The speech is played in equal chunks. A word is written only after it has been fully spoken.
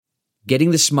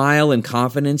Getting the smile and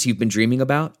confidence you've been dreaming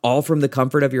about, all from the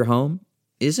comfort of your home,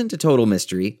 isn't a total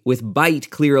mystery with Byte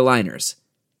clear aligners.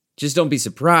 Just don't be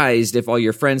surprised if all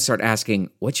your friends start asking,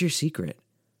 "What's your secret?"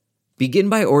 Begin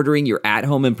by ordering your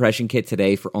at-home impression kit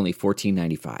today for only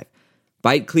 $14.95.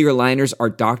 Byte clear aligners are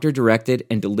doctor-directed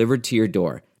and delivered to your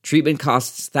door. Treatment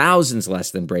costs thousands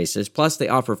less than braces, plus they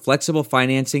offer flexible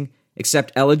financing,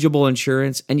 accept eligible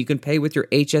insurance, and you can pay with your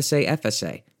HSA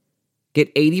FSA. Get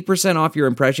 80% off your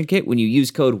impression kit when you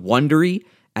use code WONDERY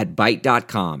at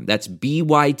Byte.com. That's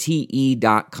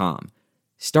BYTE.com.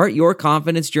 Start your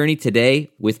confidence journey today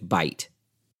with Byte.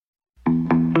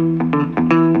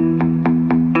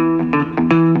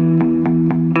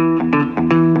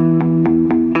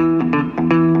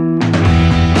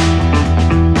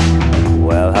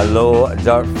 Well, hello,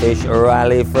 Dirtfish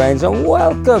Rally friends, and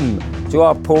welcome to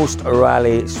our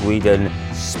post-Rally Sweden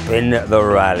Spin the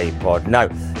Rally pod. Now,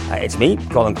 it's me,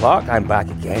 Colin Clark. I'm back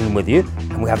again with you,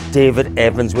 and we have David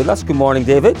Evans with us. Good morning,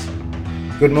 David.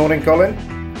 Good morning, Colin.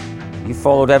 You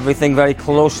followed everything very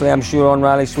closely, I'm sure, on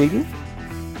Rally Sweden?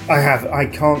 I have. I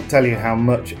can't tell you how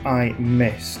much I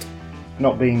missed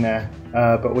not being there,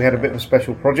 but we had a bit of a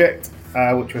special project,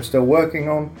 which we're still working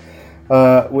on,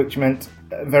 which meant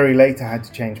very late I had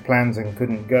to change plans and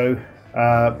couldn't go,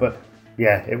 but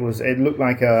yeah, it looked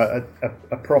like a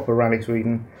proper Rally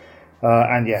Sweden.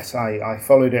 And yes, I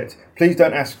followed it. Please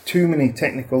don't ask too many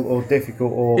technical or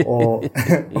difficult or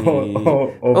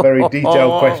very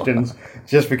detailed questions,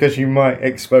 just because you might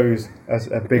expose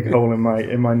a big hole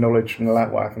in my knowledge from the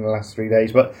last 3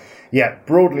 days. But yeah,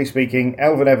 broadly speaking,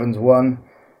 Elfyn Evans won,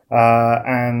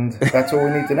 and that's all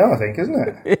we need to know, I think,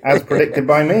 isn't it? As predicted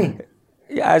by me.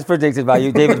 Yeah, as predicted by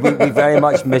you, David. We very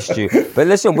much missed you. But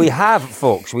listen, we have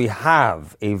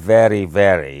a very,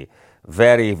 very,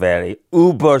 very, very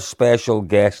uber special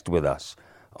guest with us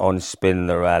on Spin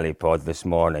the Rally pod this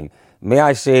morning. May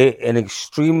I say an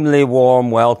extremely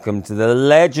warm welcome to the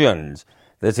legend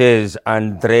that is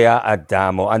Andrea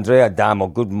Adamo. Andrea Adamo,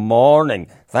 good morning.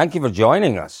 Thank you for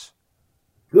joining us.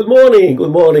 Good morning.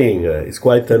 It's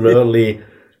quite an early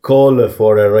call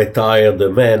for a retired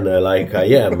man like I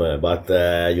am, but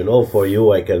for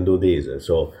you I can do this.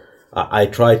 So I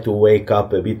try to wake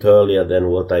up a bit earlier than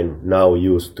what I'm now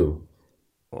used to.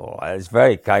 Oh, it's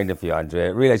very kind of you,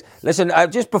 Andrea. It really is. Listen,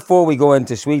 just before we go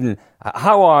into Sweden,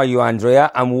 how are you, Andrea,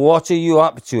 and what are you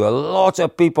up to? A lot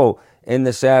of people in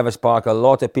the service park, a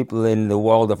lot of people in the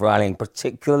world of rallying,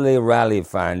 particularly rally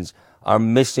fans, are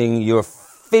missing your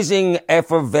fizzing,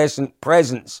 effervescent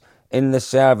presence in the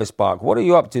service park. What are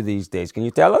you up to these days? Can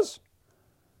you tell us?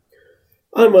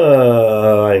 I'm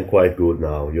quite good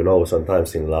now.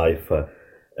 Sometimes in life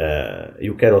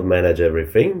you cannot manage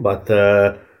everything, but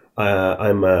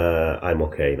I'm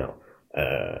okay now.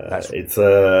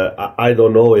 I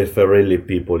don't know if really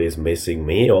people is missing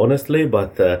me, honestly,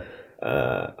 but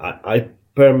I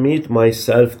permit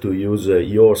myself to use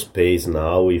your space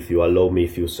now, if you allow me a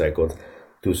few seconds,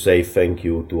 to say thank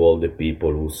you to all the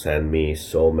people who send me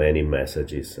so many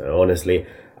messages. Honestly,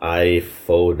 I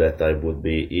thought that I would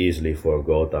be easily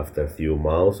forgot after a few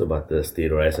months, but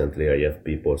still recently I have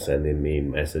people sending me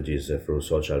messages through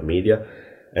social media,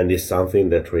 and it's something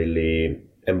that really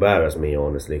embarrassed me,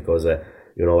 honestly, because I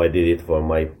did it for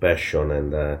my passion,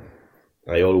 and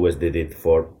I always did it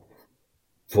for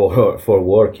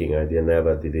working. I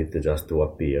never did it just to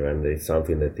appear, and it's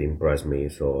something that impressed me.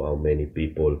 So how many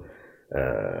people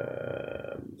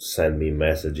send me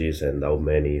messages, and how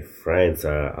many friends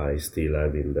I still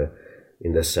have in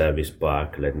the service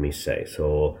park, let me say.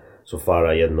 So far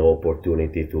I had no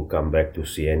opportunity to come back to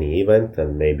see any event,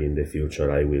 and maybe in the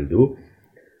future I will do,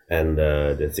 and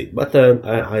that's it. But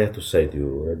I have to say to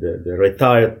you, the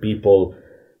retired people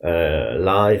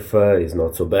life is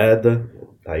not so bad.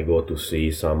 I go to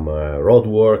see some road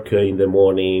work in the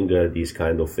morning, these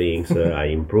kind of things. I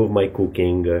improve my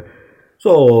cooking.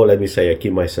 So let me say I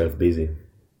keep myself busy.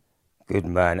 Good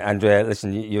man. Andrea,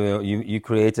 listen, you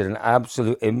created an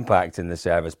absolute impact in the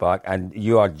service park, and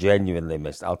you are genuinely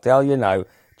missed. I'll tell you now,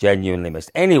 genuinely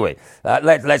missed. Anyway,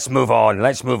 let's move on.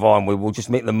 We will just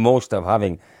make the most of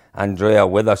having Andrea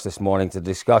with us this morning to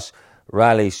discuss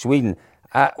Rally Sweden.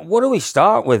 What do we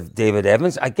start with, David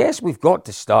Evans? I guess we've got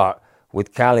to start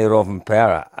with Kalle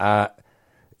Rovanperä.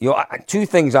 Two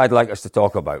things I'd like us to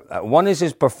talk about. One is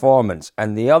his performance,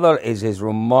 and the other is his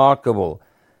remarkable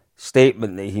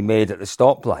statement that he made at the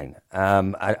stop line.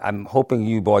 I'm hoping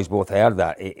you boys both heard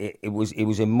that. It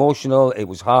was emotional, it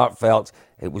was heartfelt,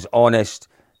 it was honest,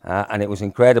 and it was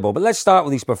incredible. But let's start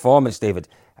with his performance, David.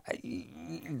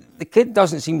 The kid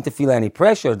doesn't seem to feel any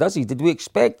pressure, does he? Did we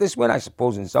expect this win? I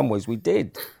suppose in some ways we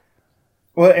did.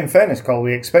 Well, in fairness, Cole,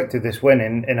 we expected this win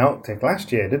in Arctic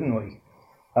last year, didn't we?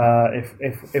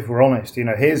 If we're honest,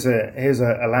 here's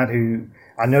a lad who,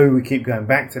 I know we keep going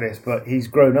back to this, but he's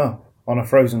grown up on a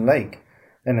frozen lake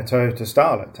in a Toyota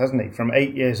Starlet, hasn't he? From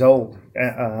 8 years old,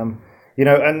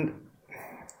 and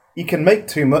you can make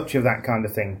too much of that kind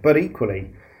of thing, but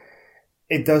equally,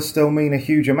 it does still mean a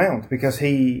huge amount, because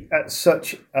he, at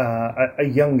such a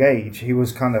young age, he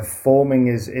was kind of forming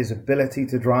his ability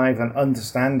to drive and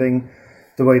understanding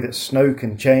the way that snow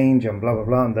can change and blah, blah,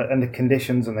 blah, and the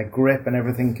conditions and the grip and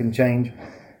everything can change.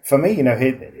 For me,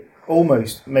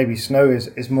 almost maybe snow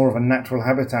is more of a natural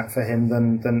habitat for him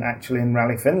than actually in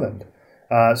Rally Finland.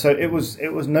 So it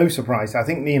was no surprise. I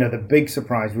think, the big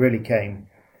surprise really came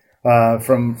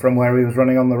from where he was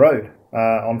running on the road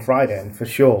on Friday, and for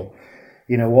sure,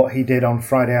 what he did on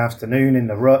Friday afternoon in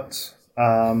the ruts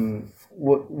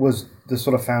was the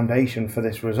sort of foundation for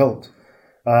this result.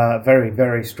 Very,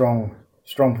 very strong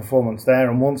performance there.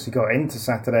 And once he got into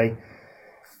Saturday,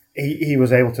 he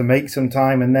was able to make some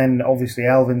time. And then obviously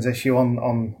Alvin's issue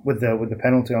on with the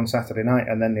penalty on Saturday night,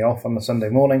 and then the off on the Sunday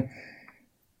morning.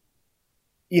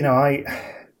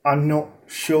 I'm not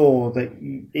sure that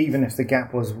even if the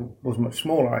gap was much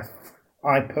smaller,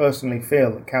 I personally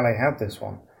feel that Kalle had this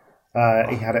one.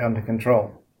 He had it under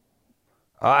control.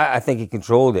 I think he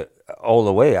controlled it all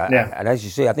the way. And as you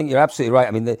say, I think you're absolutely right.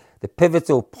 I mean, the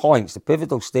pivotal points, the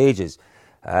pivotal stages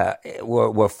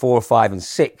were 4, 5, and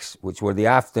 6, which were the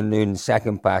afternoon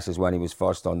second passes when he was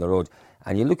first on the road.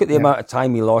 And you look at the amount of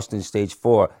time he lost in stage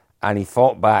 4, and he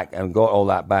fought back and got all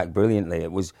that back brilliantly.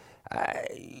 It was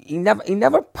he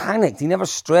never panicked, he never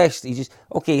stressed. He just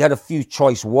he had a few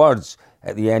choice words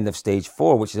at the end of stage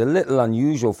 4, which is a little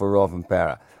unusual for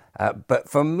Rovanperä. But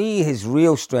for me, his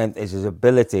real strength is his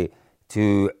ability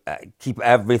to keep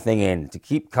everything in, to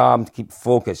keep calm, to keep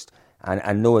focused,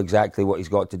 and know exactly what he's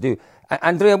got to do.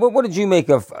 Andrea, what did you make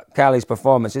of Kalle's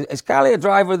performance? Is Kalle a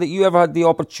driver that you ever had the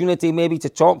opportunity maybe to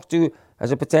talk to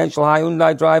as a potential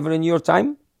Hyundai driver in your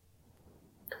time?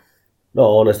 No,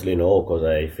 honestly, no, because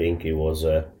I think it was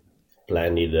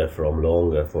planned from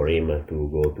long for him to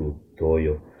go to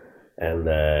Toyo. And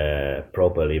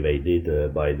properly they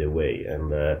did, by the way.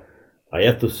 And I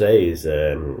have to say, it's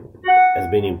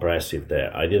been impressive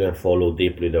there. I didn't follow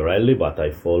deeply the rally, but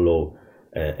I follow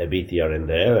a bit here and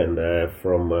there. And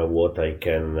from what I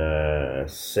can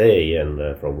say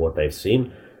and from what I've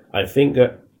seen, I think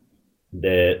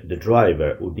the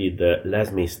driver who did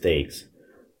less mistakes,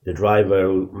 the driver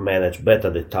who managed better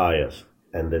the tires,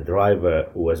 and the driver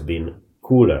who has been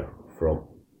cooler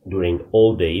during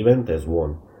all the event has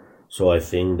won. So I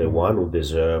think the one who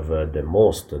deserves the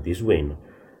most this win,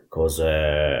 because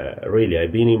really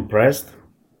I've been impressed.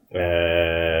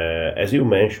 As you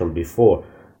mentioned before,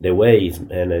 the way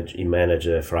he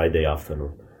managed Friday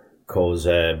afternoon, because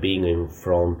being in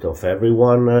front of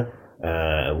everyone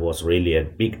was really a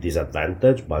big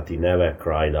disadvantage, but he never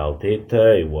cried out it.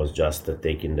 He was just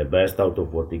taking the best out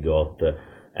of what he got,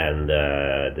 and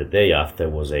the day after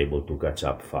was able to catch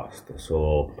up fast.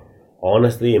 So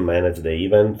honestly, he managed the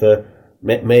event.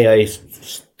 May I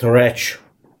stretch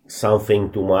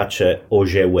something too much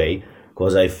Ogier way,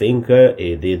 because I think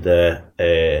he did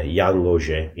a young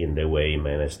Ogier in the way he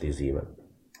managed this event.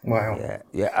 Wow.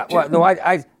 Yeah. Well, no,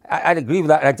 I'd agree with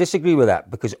that. I disagree with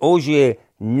that, because Ogier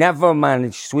never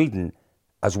managed Sweden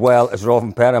as well as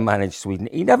Rovanperä managed Sweden.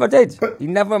 He never did. He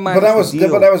never managed.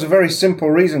 But that was a very simple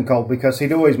reason, Cole, because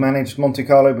he'd always managed Monte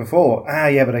Carlo before. But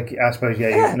I suppose,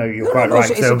 you're quite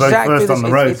right. So both first on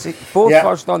the road. It's both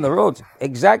first on the road.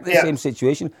 Exactly the same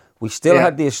situation. We still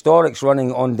had the historics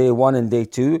running on day 1 and day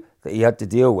 2 that he had to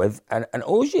deal with, and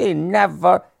Ogier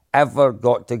never ever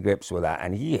got to grips with that,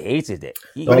 and he hated it.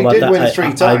 But he did win 3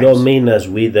 times. I don't mean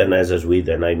Sweden as a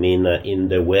Sweden. I mean in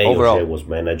the way Ogier was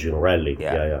managing rally.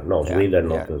 No, Sweden,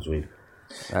 not Sweden.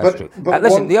 That's true.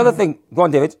 Listen, the other thing... Go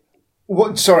on, David.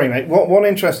 Sorry, mate. One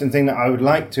interesting thing that I would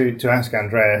like to ask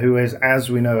Andrea, who is, as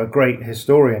we know, a great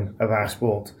historian of our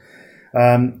sport.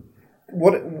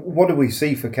 What do we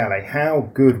see for Kalle?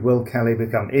 How good will Kalle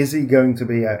become? Is he going to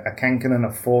be a Kankkunen,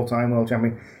 a 4-time world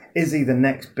champion? Is he the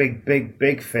next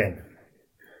big Finn?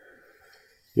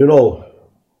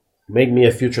 Make me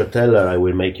a future teller, I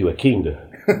will make you a king.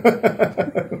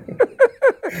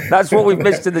 That's what we've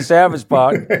missed in the service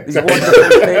park. These wonderful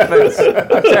statements.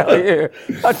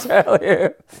 I tell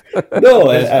you.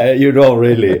 No,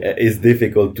 really, it's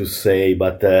difficult to say,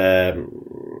 but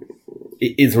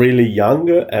he's really young,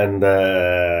 and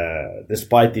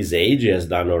despite his age, he has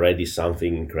done already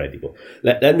something incredible.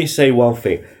 Let me say one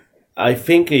thing. I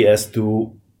think he has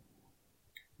to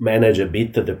manage a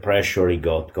bit the pressure he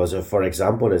got, because, for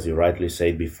example, as you rightly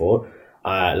said before,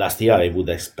 Last year, I would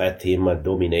expect him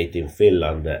dominating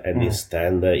Finland, and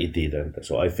instead he didn't.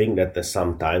 So I think that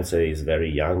sometimes he's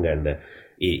very young and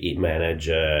he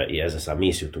has some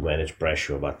issue to manage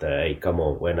pressure. But hey, come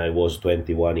on, when I was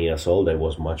 21 years old, I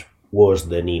was much worse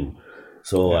than him.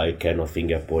 So I cannot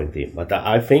finger point him. But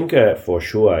I think for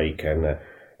sure he can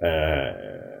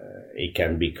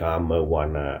become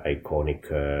one iconic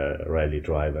rally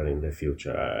driver in the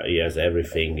future. He has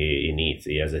everything he needs.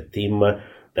 He has a team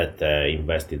that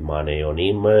invested money on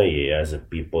him. He has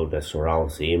people that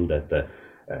surrounds him that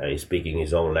is speaking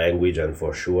his own language, and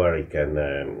for sure he can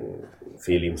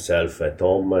feel himself at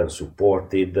home and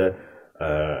supported.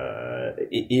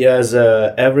 He has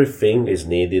everything is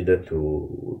needed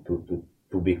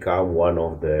to become one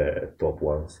of the top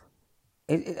ones.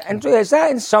 Andrea, is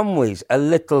that in some ways a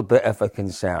little bit of a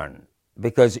concern?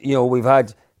 Because, we've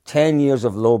had 10 years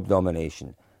of Loeb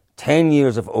domination, 10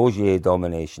 years of Ogier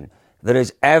domination. There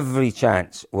is every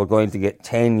chance we're going to get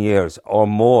 10 years or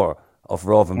more of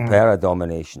Rovanperä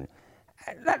domination.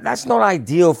 That's not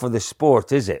ideal for the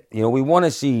sport, is it? We want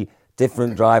to see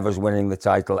different drivers winning the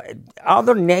title. Are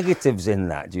there negatives in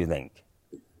that, do you think?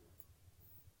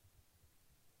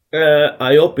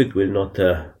 I hope it will not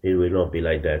be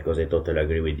like that, because I totally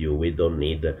agree with you. We don't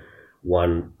need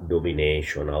one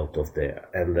domination out of there.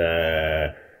 And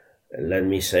let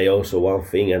me say also one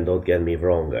thing, and don't get me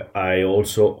wrong. I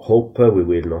also hope we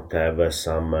will not have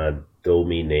some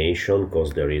domination,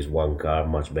 because there is one car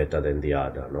much better than the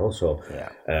other. No, so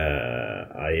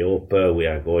I hope we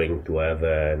are going to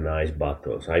have nice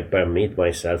battles. I permit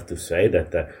myself to say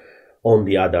that on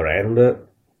the other end,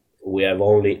 we have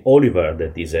only Oliver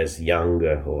that is as young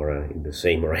or in the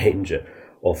same range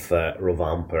of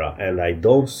Rovanperä, and I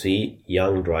don't see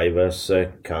young drivers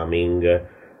coming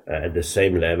at the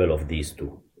same level of these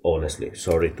two, honestly,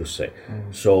 sorry to say.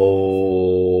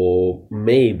 So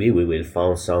maybe we will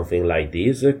find something like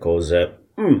this, because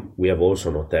we have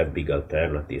also not have big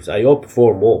alternatives. I hope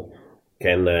Formol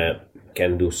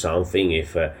can do something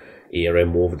if he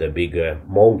remove the big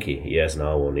monkey he has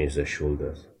now on his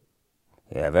shoulders.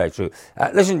 Yeah, very true.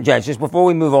 Listen, gents, just before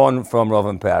we move on from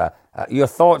Rovanperä, your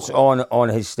thoughts on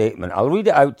his statement. I'll read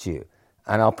it out to you,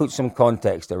 and I'll put some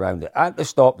context around it. At the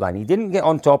stop line, he didn't get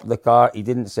on top of the car, he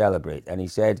didn't celebrate, and he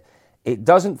said, "It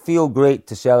doesn't feel great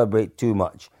to celebrate too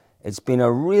much. It's been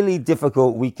a really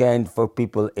difficult weekend for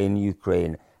people in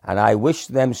Ukraine, and I wish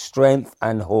them strength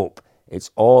and hope.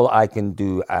 It's all I can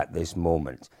do at this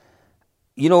moment."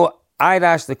 I'd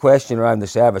asked the question around the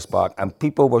service park, and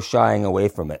people were shying away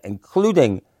from it,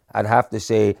 including, I'd have to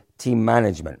say, team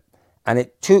management. And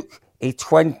it took a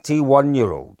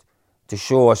 21-year-old to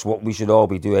show us what we should all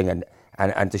be doing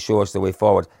and to show us the way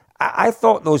forward. I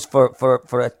thought those, for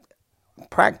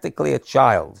practically a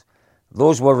child,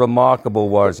 those were remarkable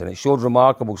words, and it showed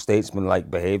remarkable statesman-like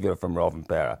behaviour from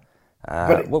Rovanperä.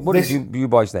 What did you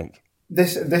boys think?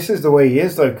 This is the way he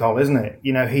is, though, Col, isn't it?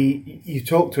 You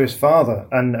talk to his father,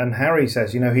 and Harry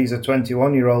says, he's a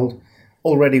 21-year-old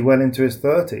already well into his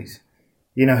 30s.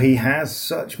 He has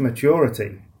such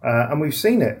maturity, and we've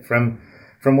seen it from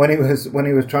when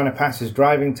he was trying to pass his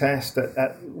driving test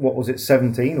at what was it,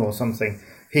 17 or something.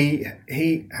 He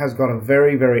has got a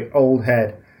very, very old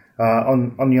head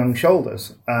on young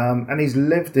shoulders, and he's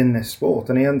lived in this sport,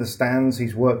 and he understands.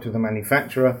 He's worked with a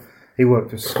manufacturer. He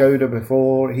worked with Skoda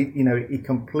before. He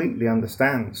completely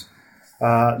understands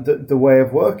the way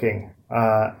of working,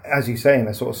 as you say, in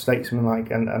a sort of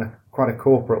statesmanlike and quite a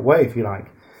corporate way, if you like.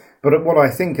 But what I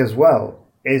think as well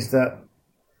is that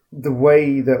the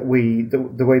way that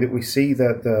we see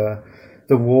the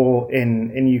war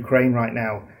in Ukraine right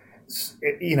now,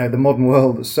 the modern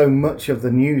world, so much of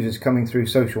the news is coming through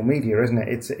social media, isn't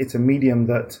it? It's a medium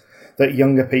that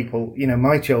younger people,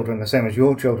 my children, the same as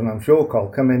your children, I'm sure, Col,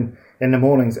 come in the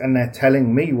mornings and they're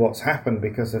telling me what's happened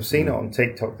because they've seen it on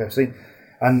TikTok. They've seen,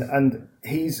 and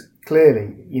he's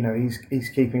clearly, he's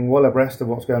keeping well abreast of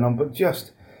what's going on. But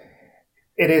just,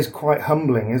 it is quite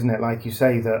humbling, isn't it? Like you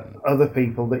say, that other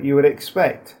people that you would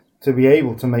expect to be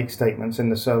able to make statements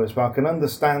in the service park and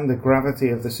understand the gravity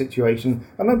of the situation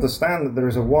and understand that there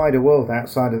is a wider world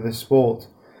outside of this sport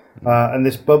and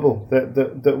this bubble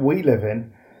that we live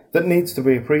in, that needs to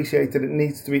be appreciated.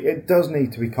 It does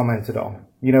need to be commented on.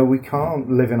 We can't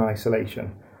live in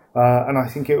isolation. And I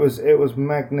think it was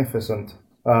magnificent.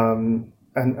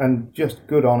 And just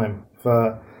good on him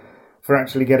for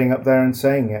actually getting up there and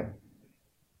saying it.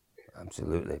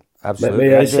 Absolutely.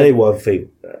 May I say one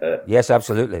thing? Yes,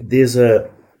 absolutely. This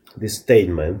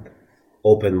statement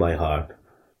opened my heart,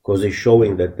 because it's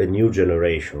showing that the new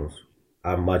generations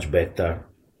are much better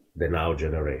than our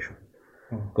generation.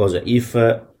 Because if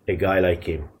a guy like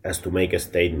him has to make a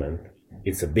statement,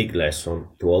 it's a big lesson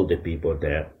to all the people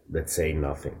there that say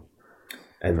nothing,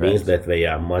 and means that they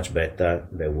are much better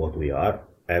than what we are.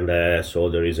 And so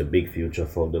there is a big future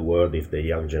for the world if the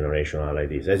young generation are like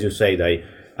this. As you said,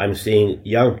 I'm seeing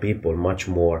young people much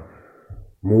more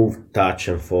move, touch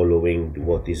and following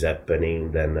what is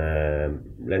happening than,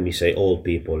 let me say, old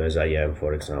people as I am,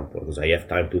 for example, because I have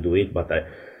time to do it, but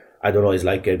I don't know, it's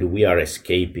like we are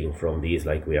escaping from this,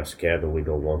 like we are scared or we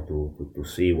don't want to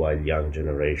see, while young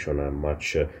generation are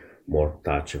much more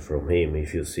touch from him.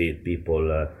 If you see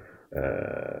people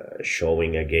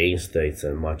showing against, it's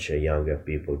a much younger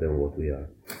people than what we are.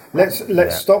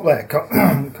 Let's stop there,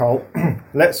 Cole.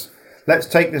 Let's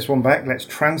take this one back. Let's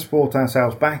transport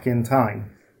ourselves back in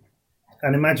time,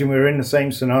 and imagine we were in the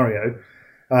same scenario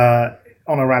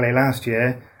on a rally last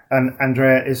year, and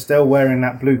Andrea is still wearing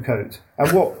that blue coat.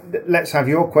 And let's have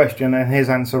your question and his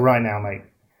answer right now, mate.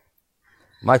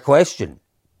 My question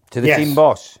to the team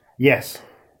boss. Yes.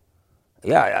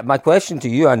 Yeah, my question to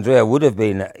you, Andrea, would have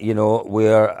been,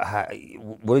 we're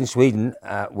in Sweden,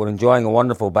 we're enjoying a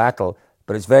wonderful battle,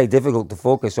 but it's very difficult to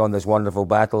focus on this wonderful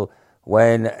battle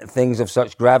when things of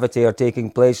such gravity are taking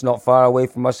place not far away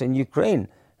from us in Ukraine.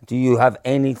 Do you have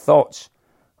any thoughts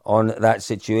on that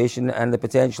situation and the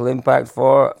potential impact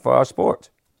for our sport?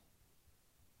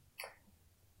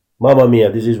 Mamma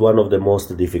mia, this is one of the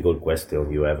most difficult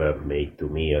questions you ever made to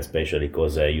me, especially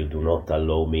because you do not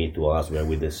allow me to answer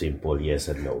with a simple yes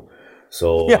and no.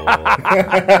 So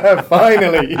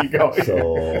finally, you got it.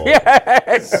 So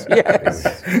yes.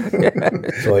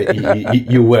 So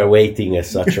you were waiting at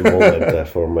such a moment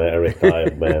from a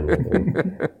retired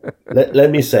man. Let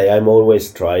me say, I'm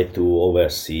always try to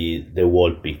oversee the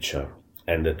whole picture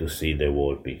and to see the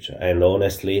whole picture. And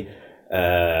honestly,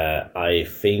 I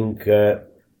think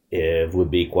it would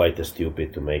be quite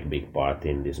stupid to make big part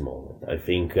in this moment. I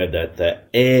think that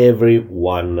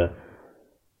everyone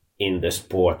in the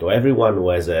sport, or everyone who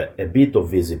has a bit of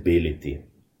visibility,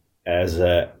 has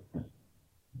the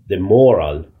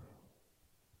moral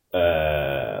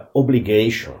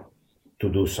obligation to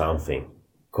do something,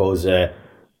 because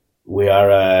we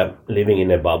are living in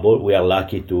a bubble. We are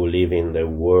lucky to live in the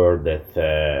world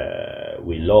that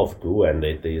we love to, and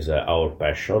it is our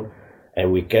passion,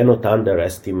 and we cannot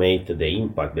underestimate the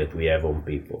impact that we have on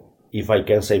people. If I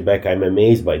can say back, I'm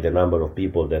amazed by the number of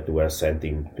people that were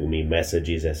sending to me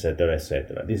messages, etc.,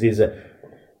 etc. This is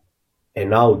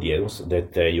an audience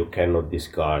that you cannot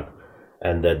discard,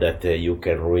 and that you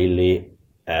can really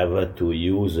have to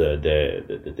use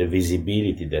the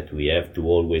visibility that we have to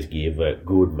always give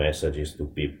good messages to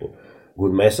people.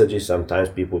 Good messages, sometimes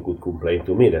people could complain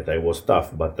to me that I was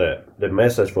tough, but the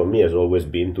message for me has always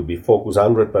been to be focused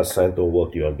 100% on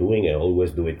what you are doing and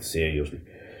always do it seriously.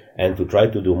 And to try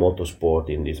to do motorsport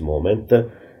in this moment,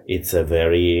 it's a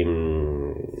very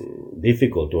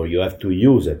difficult, or you have to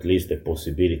use at least the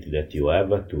possibility that you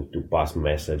have to pass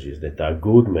messages that are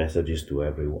good messages to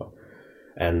everyone.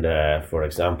 And for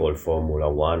example, Formula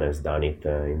One has done it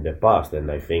in the past, and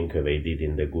I think they did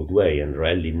in the good way. And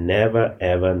rally, never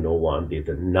ever, no one did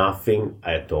nothing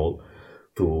at all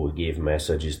to give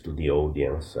messages to the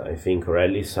audience. I think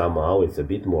rally somehow it's a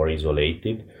bit more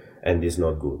isolated, and it's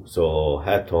not good. So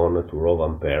hat on to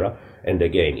Rovanperä. And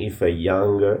again, if a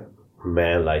younger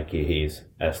man like he is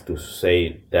has to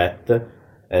say that,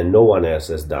 and no one else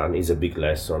has done, is a big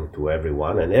lesson to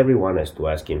everyone, and everyone has to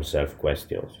ask himself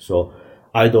questions. So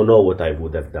I don't know what I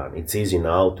would have done. It's easy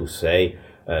now to say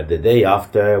the day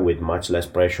after, with much less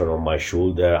pressure on my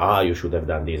shoulder, you should have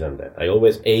done this and that. I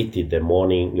always hated the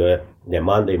morning, the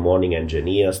Monday morning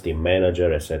engineers, team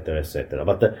manager, etc., etc.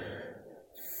 But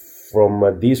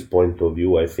from this point of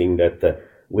view, I think that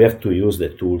we have to use the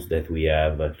tools that we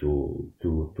have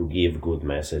to give good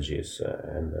messages,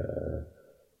 and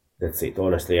that's it.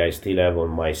 Honestly, I still have on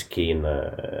my skin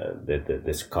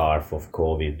the scarf of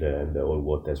COVID and all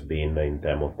what has been in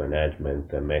terms of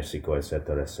management, Mexico,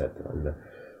 etc., etc. And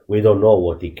we don't know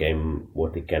what it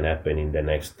can happen in the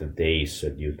next days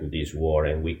due to this war,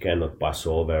 and we cannot pass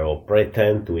over or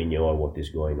pretend to ignore what is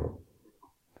going on.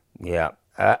 Yeah.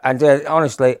 And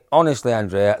honestly,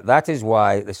 Andrea, that is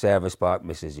why the service park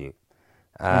misses you.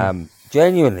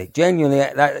 Genuinely,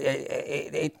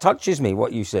 it touches me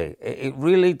what you say. It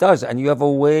really does. And you have a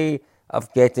way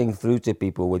of getting through to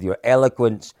people with your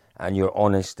eloquence and your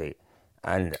honesty.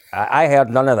 And I heard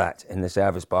none of that in the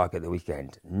service park at the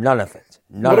weekend. None of it.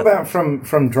 What about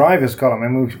from drivers, Colin? I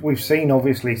mean, we've seen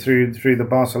obviously through the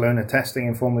Barcelona testing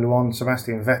in Formula One,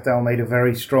 Sebastian Vettel made a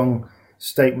very strong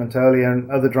statement earlier,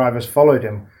 and other drivers followed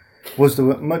him. Was there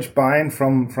much buy-in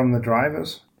from the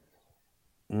drivers?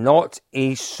 Not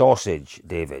a sausage,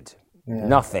 David. Yeah.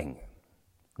 Nothing.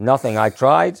 I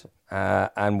tried,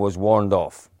 and was warned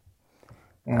off.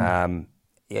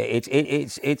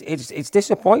 It's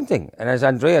disappointing, and as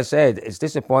Andrea said, it's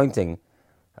disappointing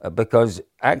because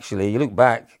actually, you look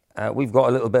back, we've got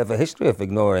a little bit of a history of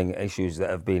ignoring issues that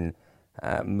have been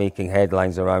making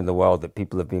headlines around the world that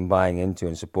people have been buying into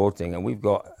and supporting, and we've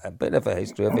got a bit of a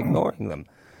history of ignoring them.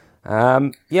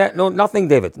 Nothing,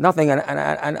 David, nothing, and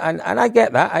I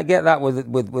get that. I get that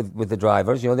with the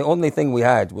drivers. The only thing we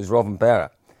had was Rovanperä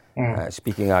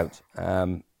speaking out.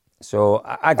 So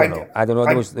I don't know.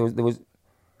 There was.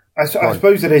 I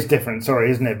suppose it is different.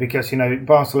 Sorry, isn't it? Because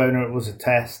Barcelona, it was a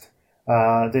test.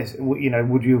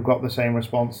 Would you have got the same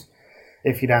response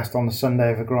if you'd asked on the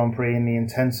Sunday of a Grand Prix in the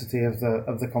intensity of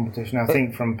the competition? I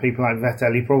think from people like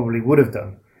Vettel, he probably would have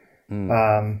done.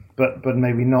 But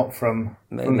maybe not from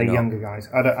the younger guys.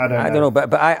 I don't know.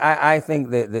 But I think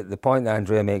that the point that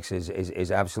Andrea makes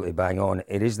is absolutely bang on.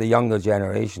 It is the younger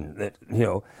generation that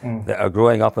that are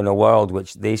growing up in a world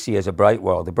which they see as a bright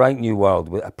world, a bright new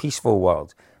world, a peaceful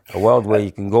world, a world where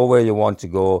you can go where you want to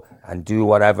go and do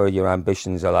whatever your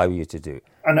ambitions allow you to do,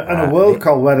 and a world,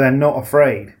 Cole, where they're not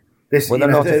afraid. They're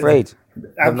not afraid.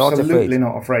 Absolutely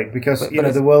not afraid, because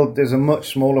the world is a much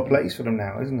smaller place for them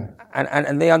now, isn't it?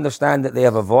 And they understand that they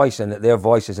have a voice and that their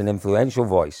voice is an influential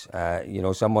voice.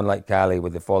 Someone like Callie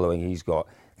with the following he's got,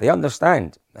 they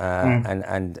understand.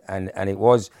 And it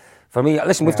was, for me.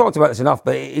 Listen, we've talked about this enough,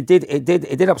 but it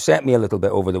did upset me a little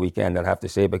bit over the weekend, I'd have to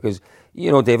say, because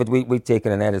David, we'd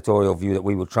taken an editorial view that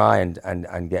we would try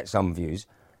and get some views.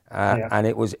 And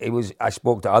it was. I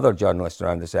spoke to other journalists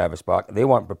around the service park. They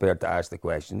weren't prepared to ask the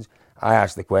questions. I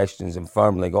asked the questions and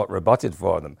firmly got rebutted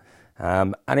for them.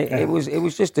 It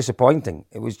was just disappointing.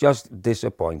 It was just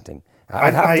disappointing.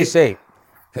 I'd have to say.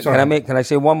 Can I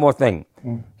say one more thing?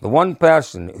 The one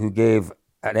person who gave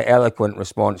an eloquent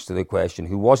response to the question,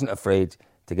 who wasn't afraid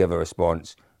to give a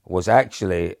response, was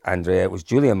actually, Andrea, it was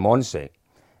Julian Monse.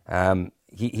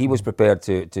 He was prepared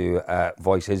to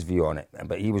voice his view on it,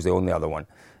 but he was the only other one.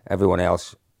 Everyone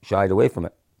else shied away from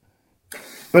it.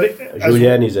 But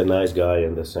Julian is a nice guy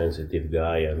and a sensitive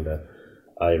guy, and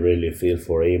I really feel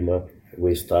for him.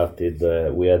 We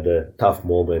had a tough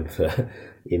moment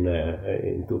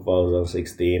in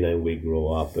 2016, and we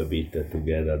grew up a bit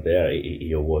together there.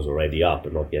 He was already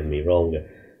up, not get me wrong,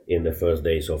 in the first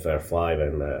days of R5,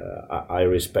 and I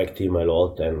respect him a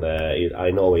lot, and I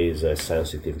know he's a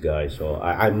sensitive guy, so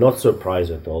I'm not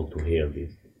surprised at all to hear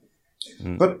this.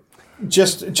 But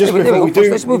just before we do,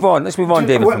 let's move on,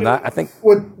 David, from that. I think.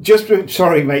 Well,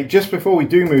 sorry, mate. Just before we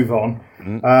do move on,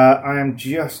 I am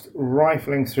just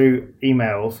rifling through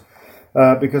emails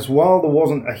because while there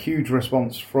wasn't a huge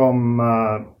response from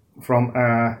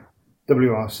our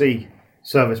WRC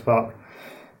service park,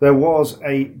 there was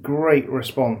a great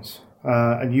response,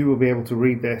 and you will be able to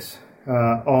read this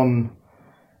on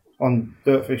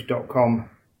dirtfish.com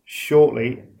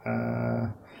shortly.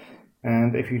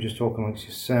 And if you just talk amongst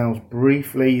yourselves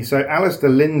briefly. So Alistair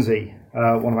Lindsay,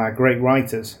 one of our great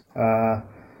writers,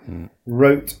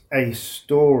 wrote a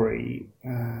story,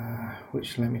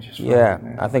 which let me just...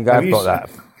 I think I've got that.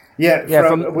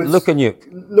 From Lukanyuk.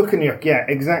 Lukanyuk, yeah,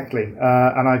 exactly.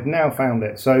 And I've now found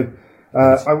it. So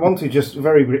I want to just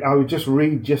I would just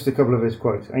read just a couple of his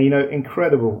quotes. And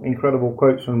incredible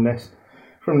quotes from this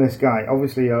guy.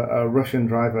 Obviously a Russian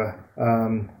driver,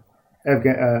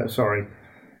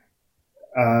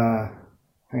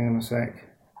 hang on a sec.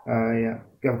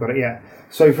 I've got it, yeah.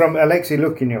 So from Alexei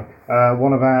Lukanyuk,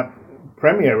 one of our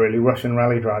premier, really, Russian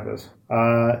rally drivers.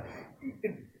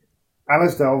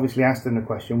 Alistair obviously asked him the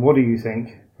question, what do you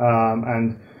think?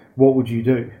 And what would you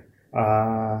do?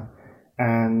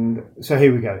 And so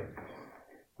here we go.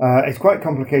 It's quite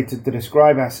complicated to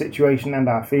describe our situation and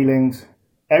our feelings.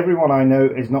 Everyone I know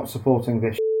is not supporting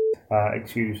this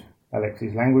excuse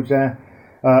Alexei's language there.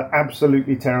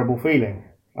 Absolutely terrible feeling.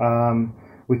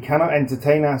 We cannot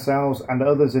entertain ourselves and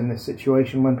others in this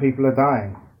situation when people are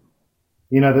dying.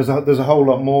 There's a whole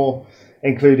lot more,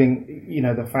 including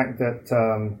the fact that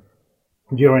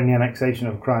during the annexation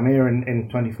of Crimea in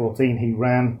 2014, he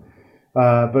ran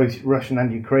both Russian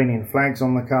and Ukrainian flags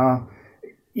on the car.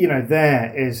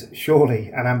 There is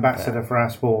surely an ambassador for our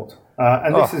sport,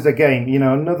 and this is again,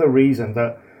 another reason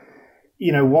that.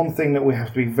 One thing that we have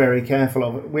to be very careful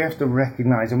of, we have to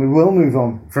recognise, and we will move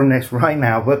on from this right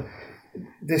now, but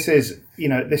this is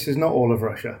not all of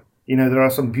Russia. There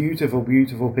are some beautiful,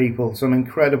 beautiful people, some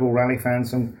incredible rally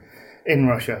fans in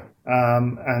Russia,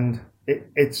 and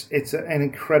it's an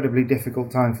incredibly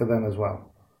difficult time for them as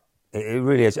well. It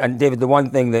really is. And David, the one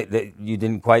thing that you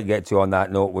didn't quite get to on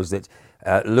that note was that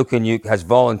Lukanyuk has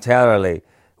voluntarily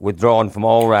withdrawn from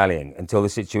all rallying until the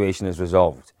situation is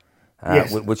resolved.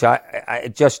 Yes. Which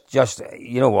I just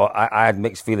you know what, I had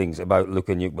mixed feelings about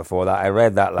Lukanyuk before that. I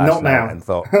read that last night and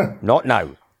thought, not now,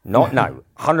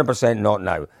 100% not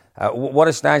now. What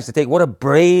a stance to take! What a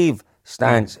brave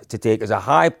stance to take as a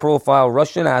high-profile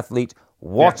Russian athlete.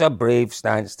 What a brave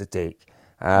stance to take.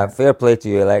 Fair play to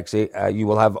you, Alexei. You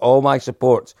will have all my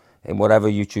support in whatever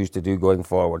you choose to do going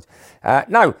forward.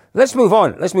 Now, let's move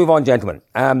on. Let's move on, gentlemen.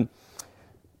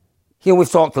 Here we've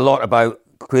talked a lot about,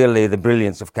 clearly, the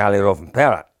brilliance of Kalle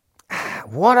Rovanperä.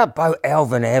 What about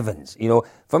Elfyn Evans? You know,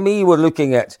 for me, we're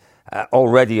looking at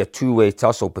already a two-way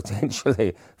tussle,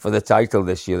 potentially, for the title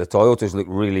this year. The Toyotas look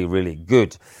really, really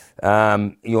good.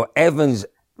 You know, Evans'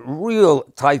 real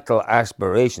title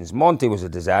aspirations. Monty was a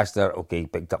disaster. Okay, he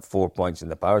picked up 4 points in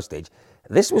the power stage.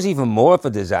 This was even more of a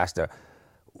disaster.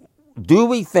 Do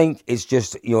we think it's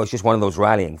just one of those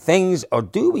rallying things, or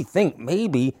do we think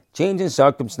maybe changing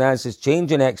circumstances,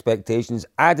 changing expectations,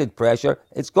 added pressure,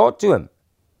 it's got to him?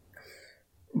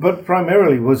 But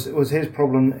primarily was his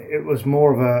problem. It was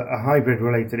more of a hybrid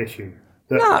related issue.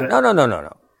 No.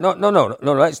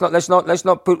 Let's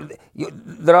not put.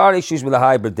 There are issues with the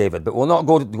hybrid, David, but we'll not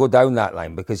go down that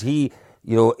line, because he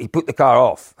put the car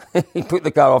off. He put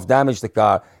the car off, damaged the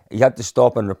car. He had to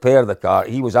stop and repair the car.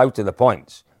 He was out of the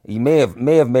points. He may have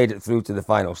made it through to the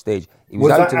final stage. He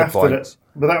was out to the points.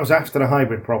 But that was after the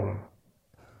hybrid problem.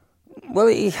 Well,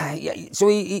 he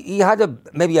had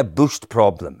maybe a boost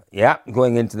problem,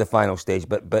 going into the final stage.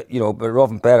 But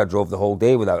Rovanperä drove the whole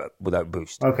day without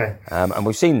boost. Okay. And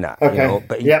we've seen that. Okay.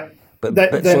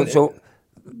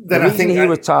 The reason he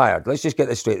retired. Let's just get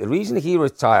this straight. The reason he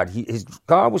retired, his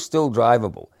car was still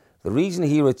drivable. The reason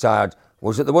he retired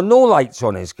was that there were no lights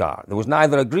on his car. There was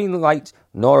neither a green light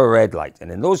nor a red light. And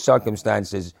in those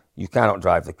circumstances, you cannot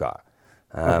drive the car.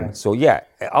 So,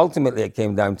 ultimately it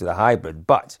came down to the hybrid.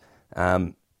 But,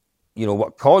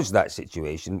 what caused that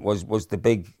situation was the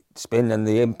big spin and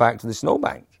the impact of the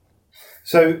snowbank.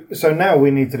 So now we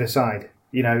need to decide,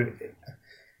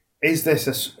 is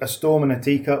this a storm in a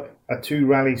teacup, a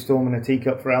two-rally storm in a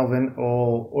teacup for Elfyn,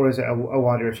 or is it a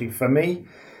wider issue? For me,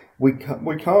 we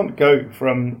can't go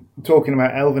from talking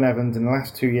about Elfyn Evans in the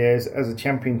last 2 years as a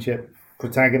championship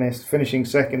protagonist, finishing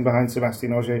second behind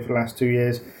Sébastien Ogier for the last 2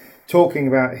 years, talking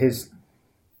about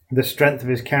the strength of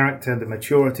his character, the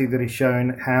maturity that he's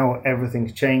shown, how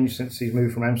everything's changed since he's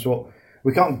moved from M Sport.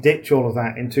 We can't ditch all of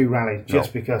that in two rallies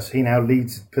just because he now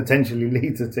potentially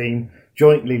leads a team,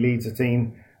 jointly leads a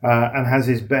team, and has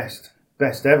his best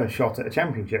ever shot at a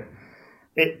championship.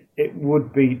 It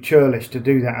would be churlish to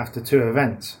do that after two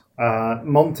events.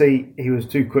 Monty, he was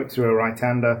too quick through a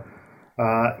right-hander.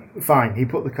 Fine, he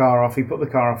put the car off. He put the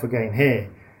car off again here.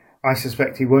 I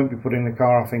suspect he won't be putting the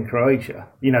car off in Croatia.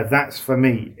 That's for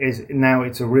me, now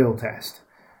it's a real test.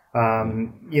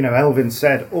 Elfyn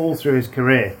said all through his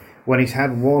career, when he's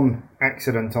had one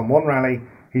accident on one rally,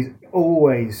 he's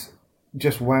always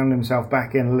just wound himself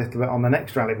back in a little bit on the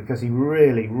next rally, because he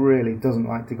really, really doesn't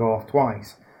like to go off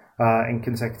twice in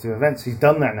consecutive events. He's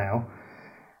done that now.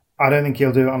 I don't think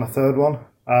he'll do it on a third one.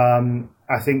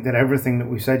 I think that everything that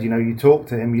we said, you talk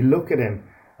to him, you look at him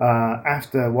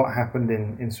after what happened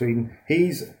in Sweden,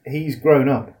 he's grown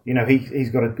up.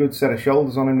 He's got a good set of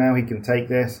shoulders on him now. He can take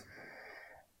this.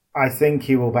 I think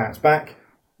he will bounce back.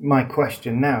 My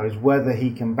question now is whether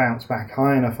he can bounce back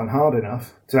high enough and hard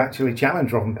enough to actually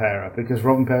challenge Rovanperä, because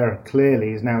Rovanperä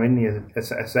clearly is now in the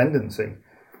ascendancy.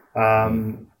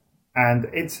 And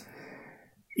it's,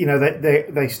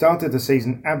 they started the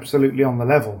season absolutely on the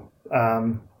level.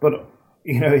 But,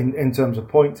 in terms of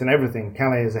points and everything,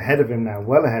 Kalle is ahead of him now,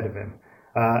 well ahead of him.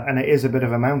 And it is a bit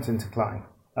of a mountain to climb.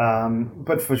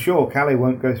 But for sure, Kalle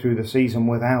won't go through the season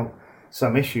without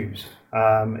some issues.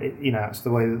 It's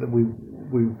the way that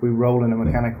we roll in a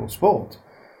mechanical sport.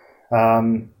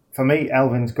 For me,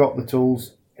 Elfyn's got the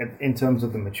tools in terms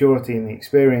of the maturity and the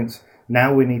experience.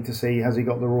 Now we need to see, has he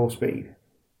got the raw speed?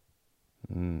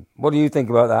 What do you think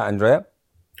about that, Andrea?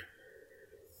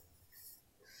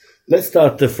 Let's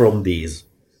start from this.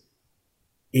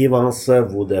 Evans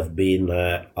would have been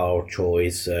our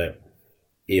choice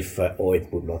if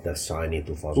Oit would not have signed in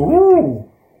 2018.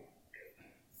 Ooh!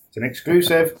 It's an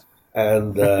exclusive.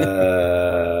 And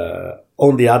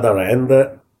on the other hand,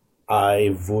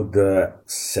 I would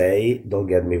say, don't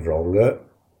get me wrong,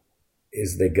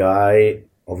 is the guy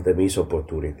of the missed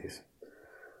opportunities.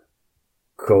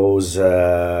 Because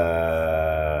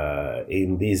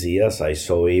in these years I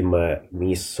saw him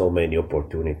miss so many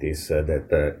opportunities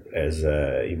that has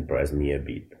impressed me a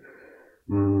bit.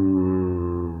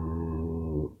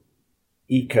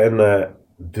 He can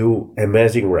do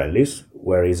amazing rallies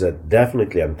where he's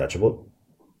definitely untouchable,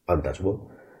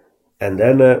 And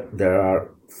then there are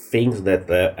things that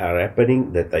are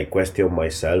happening that I question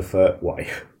myself why.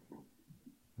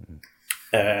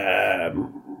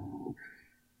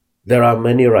 There are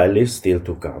many rallies still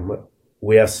to come.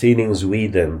 We have seen in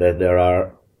Sweden that there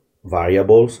are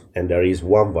variables, and there is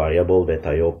one variable that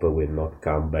I hope will not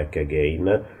come back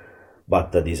again,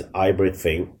 but this hybrid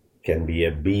thing can be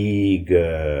a big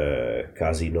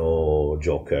casino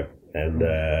joker, and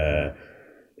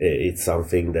it's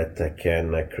something that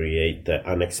can create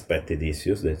unexpected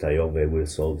issues that I hope they will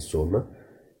solve soon.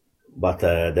 But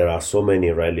there are so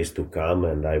many rallies to come,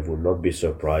 and I would not be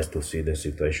surprised to see the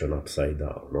situation upside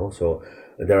down. No? So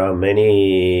there are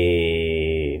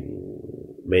many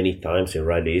times in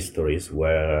rally histories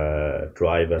where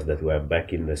drivers that were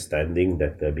back in the standing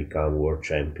that become world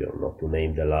champion. Not to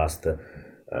name the last,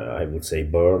 I would say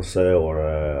Burns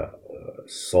or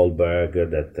Solberg,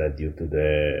 that due to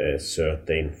the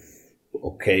certain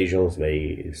occasions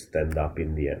they stand up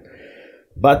in the end.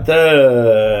 But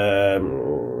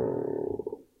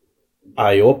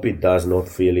I hope he does not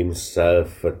feel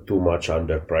himself too much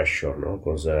under pressure, no?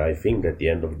 Because I think at the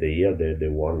end of the year, the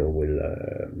one who will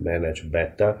manage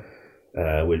better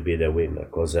will be the winner.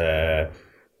 Because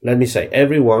let me say,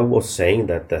 everyone was saying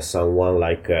that someone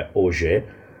like Ogier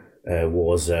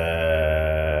was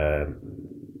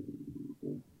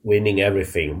winning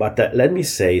everything. But let me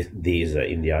say this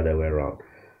in the other way around.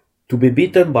 To be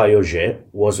beaten by Ogier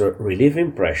was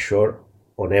relieving pressure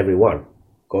on everyone.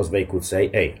 Because they could say,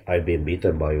 hey, I've been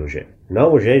beaten by Ogier. Now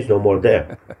Ogier is no more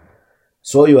there.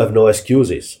 So you have no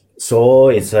excuses. So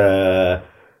it's there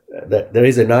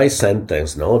is a nice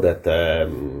sentence, no, that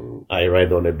I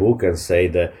read on a book and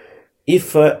said,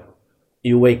 if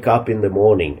you wake up in the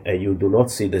morning and you do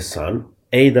not see the sun,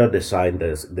 either the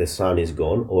sun is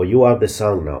gone or you are the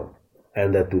sun now.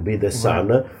 And to be the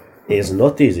sun is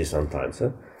not easy sometimes.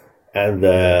 And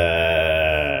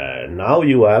now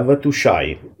you have to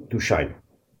shine.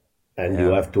 And you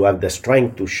have to have the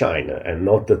strength to shine and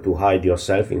not to hide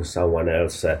yourself in someone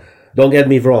else. Don't get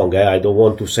me wrong, I don't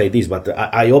want to say this, but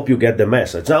I hope you get the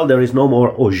message. Now there is no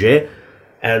more Ogier,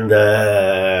 and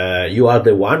you are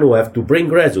the one who have to bring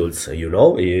results, you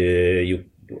know.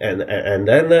 And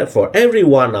then for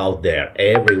everyone out there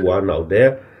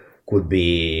could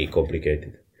be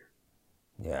complicated.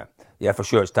 Yeah, for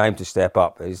sure. It's time to step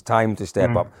up. It's time to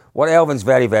step up. What Elvin's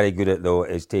very, very good at, though,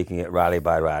 is taking it rally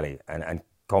by rally and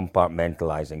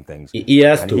compartmentalizing things. He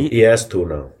has to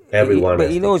now. Everyone.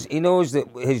 But he knows that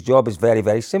his job is very,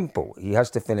 very simple. He has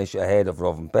to finish ahead of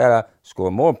Rovanperä,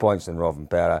 score more points than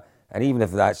Rovanperä, and even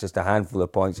if that's just a handful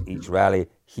of points each rally,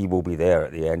 he will be there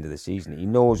at the end of the season. He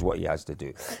knows what he has to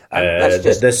do.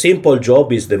 The simple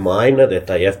job is the mine that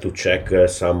I have to check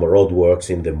some roadworks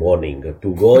in the morning.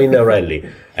 To go in a rally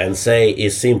and say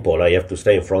it's simple, I have to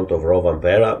stay in front of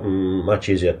Rovanperä, much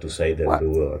easier to say than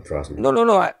do, trust me. No,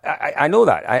 I know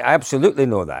that. I absolutely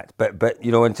know that. But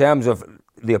you know, in terms of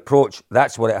the approach,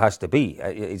 that's what it has to be.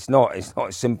 It's not as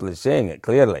simple as saying it,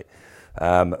 clearly.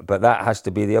 But that has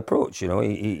to be the approach, you know.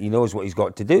 He knows what he's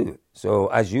got to do. So,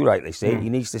 as you rightly say, he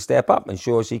needs to step up and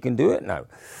show us he can do it now.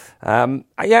 I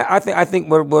think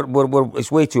we're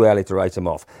it's way too early to write him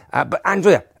off. But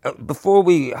Andrea,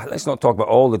 let's not talk about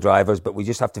all the drivers, but we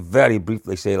just have to very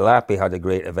briefly say Lappi had a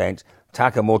great event.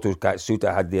 Takamoto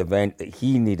Katsuta had the event that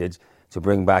he needed to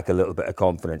bring back a little bit of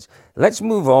confidence. Let's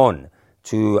move on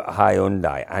to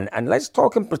Hyundai, and let's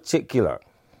talk in particular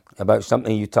about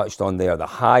something you touched on there, the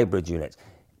hybrid unit.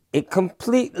 It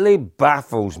completely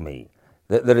baffles me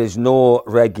that there is no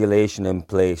regulation in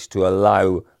place to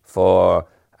allow for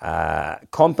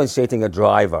compensating a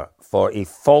driver for a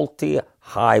faulty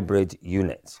hybrid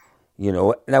unit. You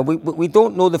know, now we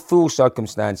don't know the full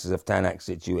circumstances of Tanak's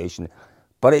situation,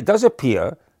 but it does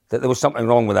appear that there was something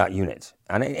wrong with that unit.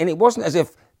 And it wasn't as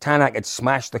if Tanak had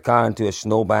smashed the car into a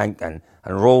snowbank and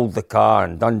rolled the car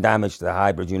and done damage to the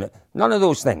hybrid unit. None of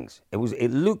those things.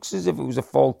 It looks as if it was a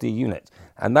faulty unit.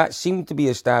 And that seemed to be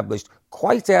established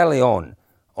quite early on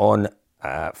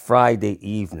Friday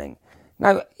evening.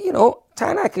 Now, you know,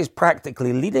 Tanak is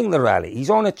practically leading the rally. He's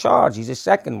on a charge. He's a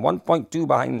second, 1.2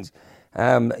 behind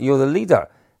the leader.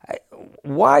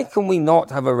 Why can we not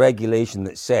have a regulation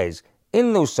that says,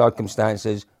 in those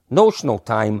circumstances, notional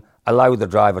time, allow the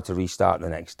driver to restart the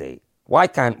next day? Why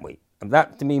can't we? And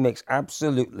that, to me, makes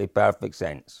absolutely perfect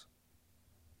sense.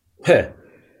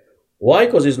 Why?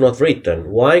 Because it's not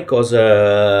written. Why? Because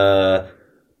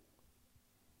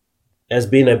has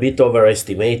been a bit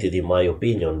overestimated, in my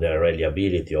opinion, the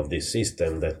reliability of this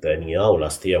system that anyhow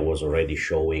last year was already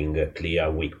showing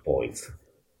clear weak points.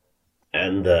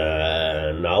 And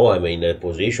now I'm in a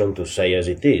position to say as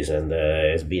it is, and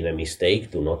it's been a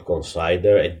mistake to not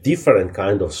consider a different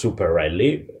kind of super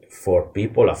rally for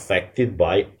people affected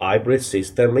by hybrid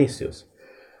system issues.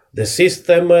 The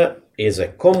system is a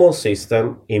common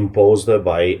system imposed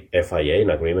by FIA in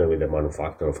agreement with the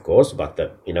manufacturer, of course, but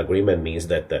in agreement means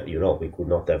that, we could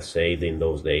not have said in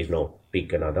those days, no,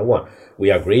 pick another one.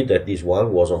 We agreed that this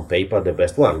one was on paper the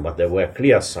best one, but there were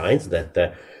clear signs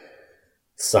that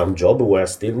some jobs were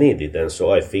still needed. And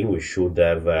so I think we should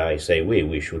have,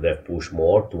 we should have pushed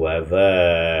more to have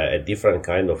a different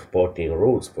kind of sporting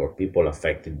rules for people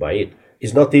affected by it.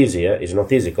 It's not easy,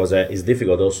 because it's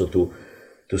difficult also to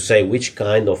say which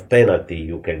kind of penalty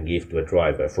you can give to a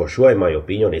driver. For sure, in my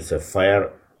opinion, it's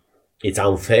unfair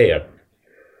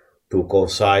to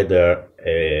consider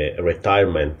a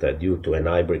retirement due to an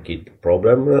hybrid kit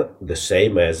problem the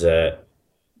same as a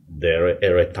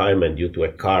retirement due to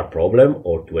a car problem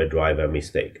or to a driver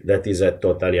mistake. That is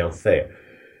totally unfair.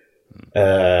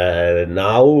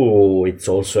 Now it's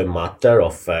also a matter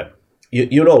of,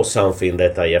 something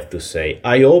that I have to say.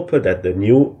 I hope that the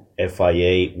new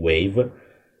FIA wave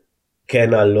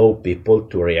can allow people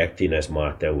to react in a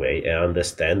smarter way and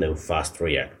understand and fast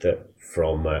react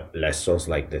from lessons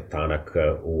like the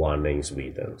Tanak one in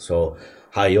Sweden. So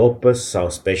I hope some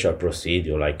special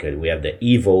procedure, like we have the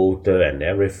e-vote and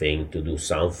everything, to do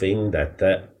something that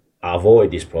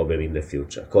avoid this problem in the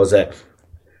future. Because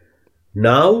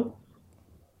now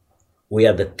we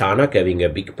have the Tanak having a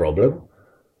big problem.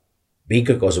 Big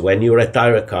because when you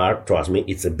retire a car, trust me,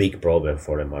 it's a big problem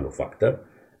for a manufacturer.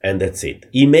 And that's it.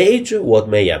 Imagine what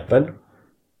may happen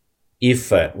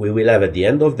if we will have at the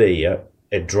end of the year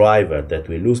a driver that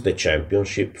will lose the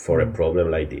championship for a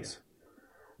problem like this.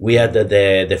 We had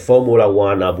the Formula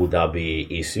One Abu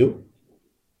Dhabi issue.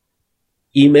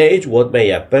 Imagine what may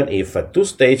happen if at 2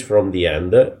 stages from the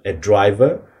end, a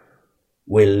driver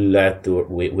will have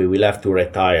to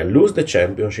retire, lose the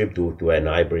championship due to an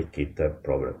hybrid kit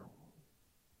problem.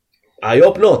 I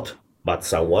hope not, but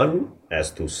someone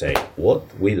has to say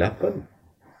what will happen.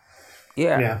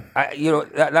 Yeah.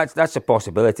 That's a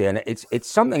possibility, and it's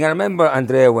something. I remember,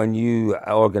 Andrea, when you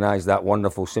organised that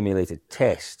wonderful simulated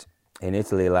test in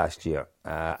Italy last year,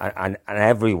 and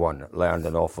everyone learned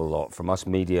an awful lot, from us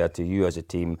media to you as a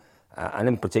team, and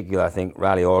in particular, I think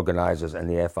rally organisers and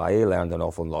the FIA learned an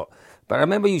awful lot. But I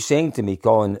remember you saying to me,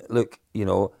 Colin, look,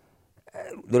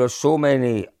 there are so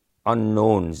many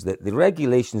unknowns that the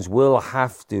regulations will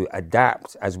have to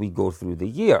adapt as we go through the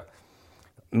year.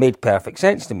 Made perfect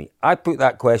sense to me. I put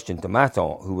that question to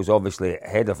Maton, who was obviously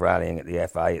head of rallying at the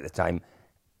FIA at the time,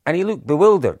 and he looked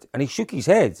bewildered and he shook his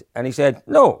head and he said,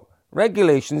 no,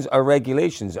 regulations are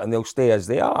regulations and they'll stay as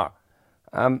they are.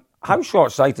 How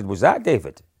short-sighted was that,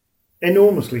 David?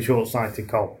 Enormously short-sighted,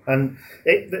 Cole. And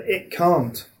it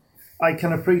can't. I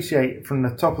can appreciate from the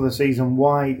top of the season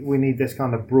why we need this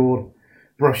kind of broad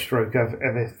brushstroke of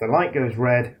if the light goes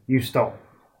red, you stop.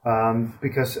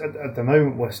 Because at the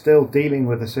moment we're still dealing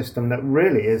with a system that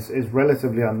really is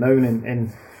relatively unknown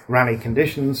in rally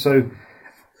conditions. So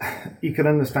you can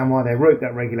understand why they wrote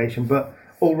that regulation, but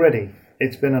already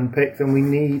it's been unpicked, and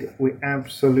we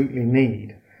absolutely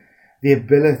need the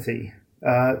ability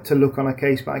to look on a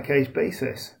case-by-case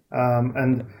basis.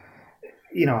 And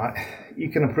you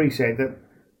can appreciate that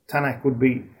Tanak would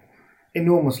be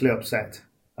enormously upset.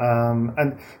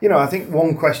 I think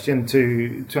one question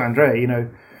to Andrea,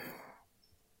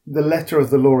 the letter of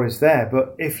the law is there,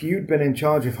 but if you'd been in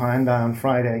charge of Hyundai on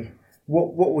Friday,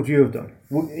 what would you have done?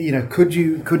 Could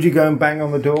you go and bang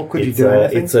on the door? Could you do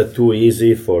anything? It's too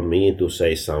easy for me to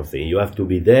say something. You have to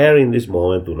be there in this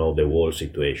moment to know the whole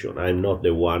situation. I'm not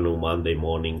the one who Monday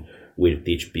morning will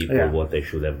teach people what they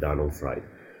should have done on Friday.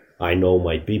 I know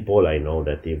my people. I know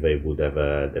that if they would have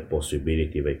the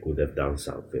possibility, they could have done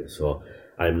something. So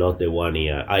I'm not the one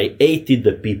here. I hated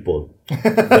the people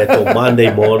that on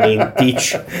Monday morning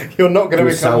teach You're not going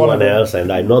to someone else,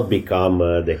 and I not become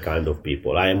the kind of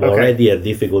people. I am already at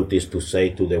difficulties to say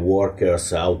to the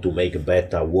workers how to make a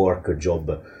better work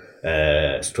job,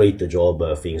 straight job,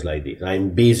 things like this. I'm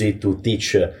busy to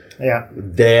teach the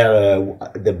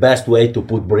best way to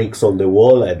put bricks on the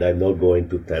wall, and I'm not going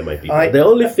to tell my people. The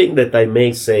only thing that I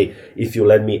may say, if you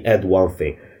let me add one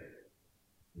thing,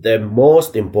 the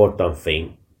most important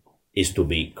thing is to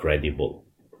be credible.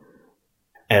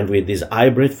 And with this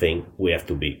hybrid thing, we have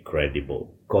to be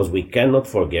credible. Because we cannot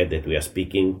forget that we are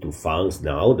speaking to fans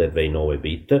now, that they know a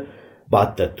bit.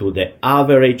 But to the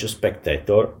average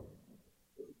spectator,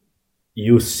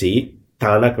 you see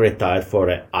Tanak retired for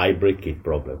a hybrid kit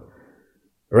problem.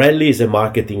 Rally is a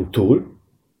marketing tool.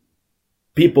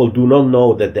 People do not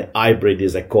know that the hybrid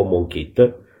is a common kit.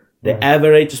 The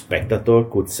average spectator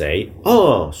could say,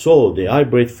 oh, so the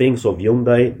hybrid things of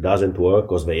Hyundai doesn't work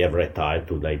because they have retired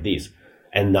to like this.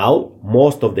 And now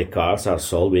most of the cars are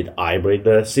sold with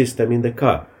hybrid system in the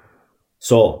car.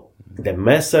 So the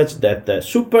message that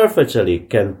superficially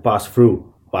can pass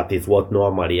through, but it's what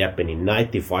normally happens in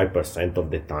 95%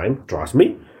 of the time, trust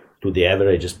me, to the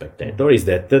average spectator, is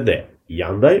that the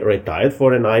Hyundai retired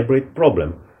for an hybrid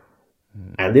problem.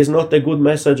 And it's not a good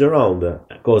message around,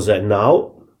 because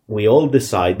now we all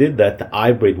decided that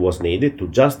hybrid was needed to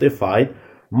justify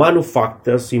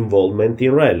manufacturers' involvement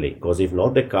in rally, because if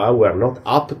not, the car were not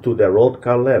up to the road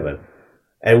car level.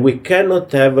 And we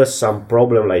cannot have some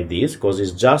problem like this, because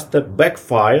it's just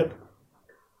backfired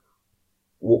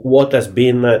what has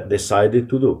been decided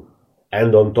to do.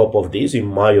 And on top of this, in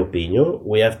my opinion,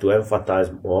 we have to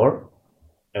emphasize more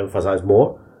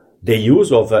the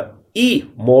use of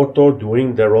e-motor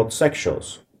during the road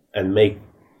sections and make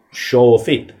show of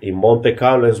it. In Monte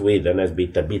Carlo and Sweden has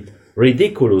been a bit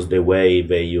ridiculous the way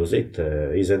they use it,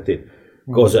 isn't it?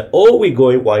 Because or we go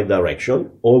in one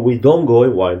direction or we don't go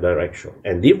in one direction.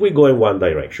 And if we go in one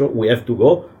direction, we have to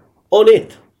go on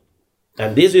it.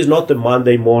 And this is not a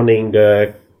Monday morning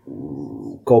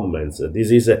comments.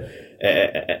 This is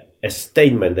a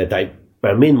statement that I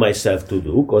permit myself to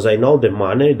do because I know the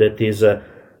money that is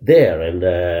there. And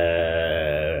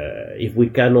if we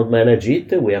cannot manage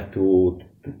it, we have to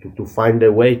find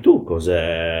a way too, because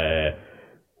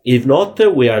if not,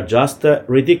 we are just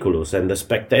ridiculous, and the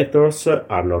spectators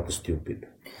are not stupid.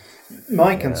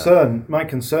 My concern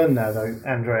now, though,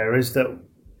 Andrea, is that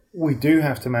we do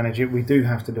have to manage it, we do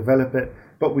have to develop it,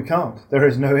 but we can't. There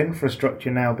is no infrastructure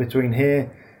now between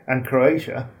here and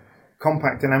Croatia.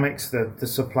 Compact Dynamics, the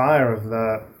supplier of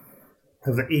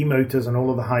the e-motors and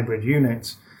all of the hybrid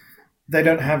units, they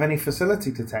don't have any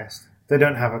facility to test. They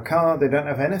don't have a car, they don't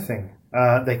have anything.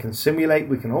 They can simulate,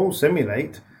 we can all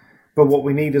simulate, but what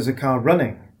we need is a car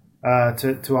running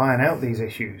to iron out these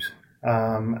issues.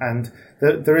 And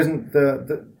there isn't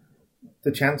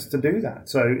the chance to do that.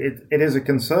 So it is a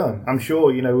concern. I'm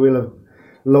sure, we'll have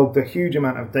logged a huge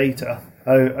amount of data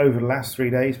over the last 3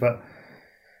 days, but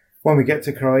when we get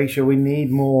to Croatia, we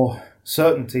need more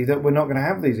certainty that we're not going to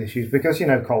have these issues. Because,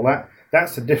 Cole,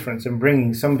 that's the difference in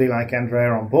bringing somebody like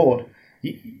Andrea on board.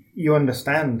 You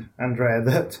understand, Andrea,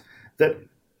 that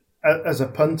as a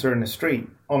punter in the street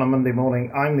on a Monday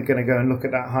morning, I'm going to go and look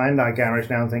at that Hyundai garage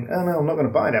now and think, oh no, I'm not going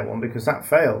to buy that one because that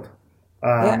failed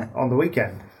on the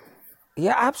weekend.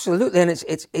 Yeah, absolutely, and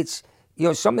it's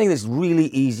something that's really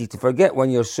easy to forget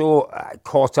when you're so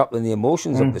caught up in the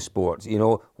emotions of the sport.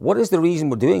 What is the reason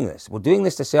we're doing this? We're doing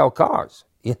this to sell cars.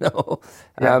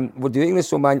 We're doing this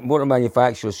so motor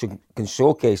manufacturers can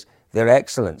showcase their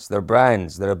excellence, their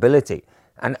brands, their ability.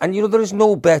 And there is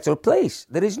no better place.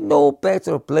 There is no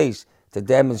better place to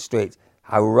demonstrate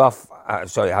how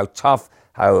tough,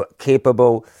 how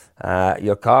capable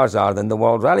your cars are than the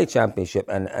World Rally Championship.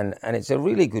 And it's a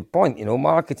really good point.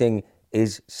 Marketing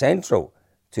is central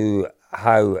to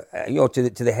how to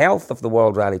the health of the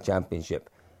World Rally Championship.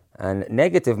 And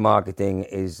negative marketing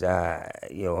is,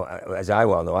 as I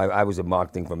well know, I was in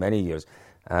marketing for many years.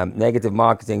 Negative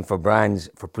marketing for brands,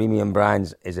 for premium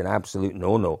brands, is an absolute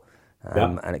no-no.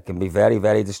 And it can be very,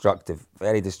 very destructive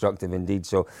indeed.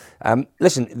 So,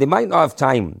 listen, they might not have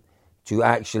time to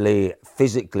actually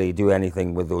physically do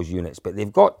anything with those units, but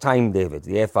they've got time, David,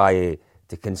 the FIA,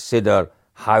 to consider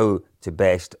how to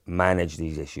best manage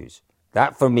these issues.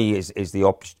 That, for me, is the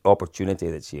opportunity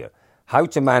that's here. How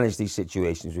to manage these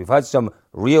situations. We've had some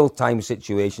real-time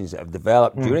situations that have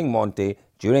developed during Monte,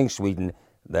 during Sweden,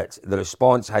 that the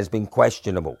response has been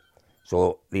questionable.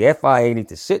 So the FIA need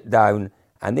to sit down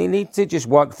and they need to just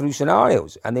work through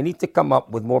scenarios, and they need to come up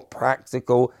with more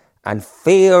practical and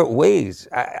fair ways.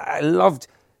 I loved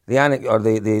the anecdote,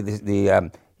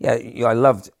 I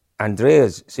loved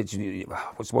Andrea's situation.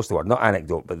 What's the word? Not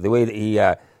anecdote, but the way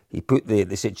that he put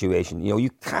the situation.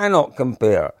 You cannot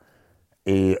compare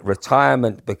a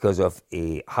retirement because of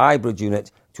a hybrid unit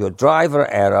to a driver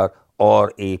error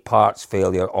or a parts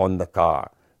failure on the car.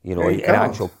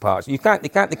 Actual parts. They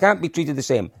can't be treated the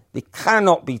same. They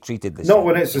cannot be treated the same. Not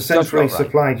when it's a centrally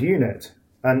supplied unit.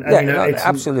 And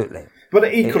absolutely.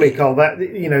 But equally, Cole,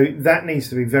 that needs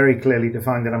to be very clearly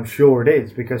defined, and I'm sure it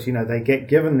is, because they get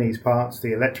given these parts,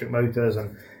 the electric motors,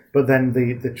 but then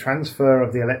the transfer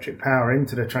of the electric power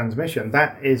into the transmission,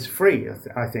 that is free.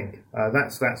 I think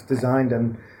that's designed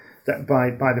and that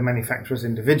by the manufacturers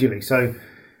individually. So,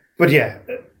 but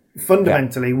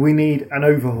fundamentally, we need an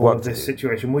overhaul of this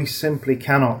situation. We simply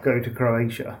cannot go to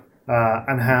Croatia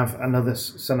and have another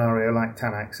scenario like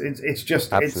Tanax. It's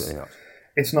just absolutely not.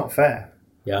 It's not fair.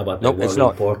 Yeah, but No, the it's one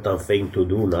not. important thing to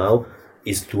do now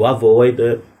is to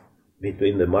avoid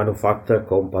between the manufacturer,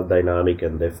 Compact Dynamic,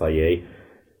 and FIA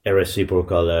a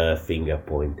reciprocal finger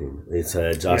pointing. It's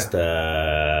just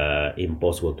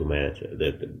impossible to manage.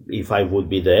 If I would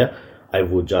be there, I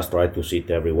would just try to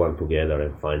sit everyone together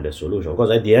and find a solution.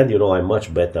 Because at the end, I'm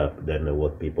much better than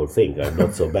what people think. I'm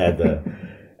not so bad.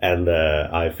 And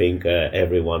I think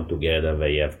everyone together,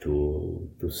 they have to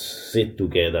sit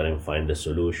together and find a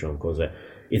solution. Because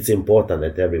it's important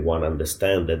that everyone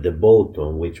understand that the boat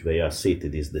on which they are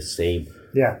seated is the same.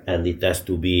 Yeah. And it has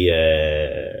to be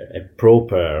a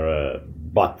proper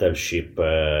battleship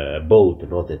boat,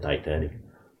 not a Titanic.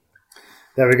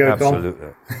 There we go,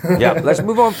 Absolutely. Yeah, let's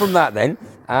move on from that then.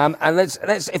 And let's,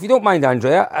 if you don't mind,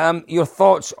 Andrea, your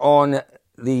thoughts on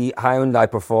the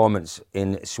Hyundai performance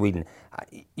in Sweden.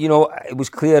 It was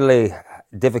clearly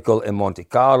difficult in Monte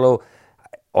Carlo.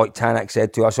 Ott Tanak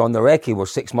said to us on the recce, we're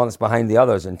 6 months behind the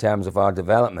others in terms of our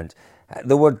development.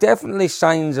 There were definitely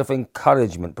signs of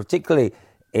encouragement, particularly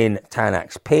in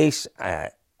Tanak's pace,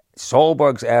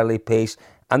 Solberg's early pace,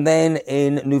 and then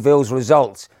in Neuville's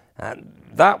results.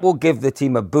 That will give the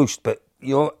team a boost, but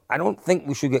I don't think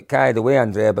we should get carried away,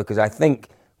 Andrea, because I think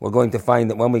we're going to find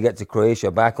that when we get to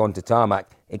Croatia back onto tarmac,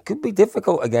 it could be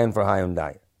difficult again for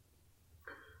Hyundai.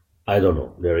 I don't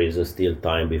know. There is still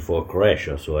time before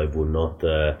Croatia, so I would not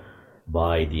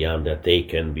buy the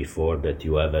undertaken before that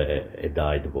you have a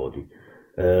died body.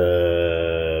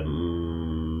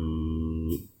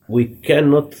 We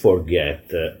cannot forget,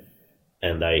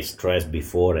 and I stressed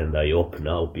before, and I hope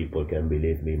now people can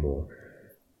believe me more,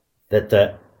 that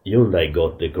Hyundai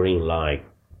got the green light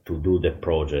to do the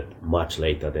project much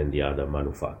later than the other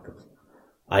manufacturers.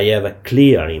 I have a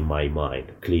clear in my mind,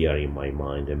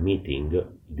 a meeting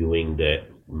during the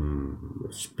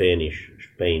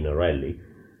Spain rally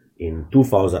in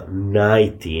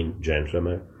 2019,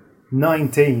 gentlemen.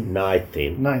 19.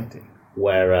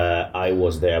 Where I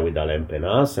was there with Alain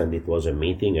Penas, and it was a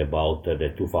meeting about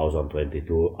the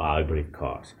 2022 hybrid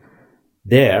cars.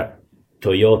 There,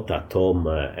 Toyota, Tom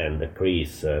and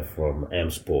Chris from M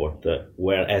Sport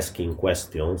were asking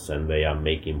questions, and they are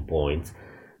making points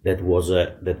that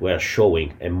were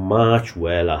showing a much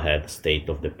well ahead state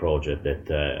of the project that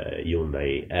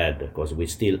Hyundai had, because we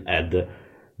still had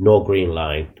no green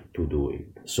light to do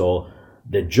it. So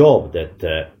the job that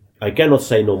I cannot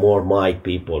say no more my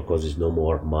people, because it's no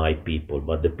more my people,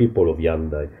 but the people of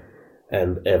Hyundai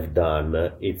and have done,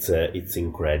 it's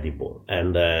incredible.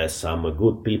 And some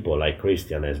good people like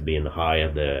Christian has been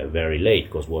hired very late,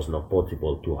 because was not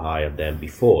possible to hire them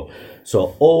before.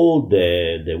 So all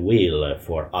the wheel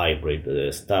for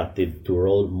hybrid started to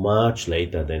roll much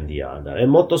later than the other. And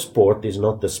motorsport is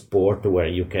not a sport where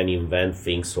you can invent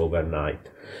things overnight,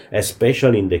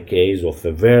 especially in the case of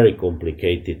a very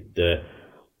complicated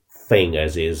thing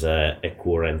as is a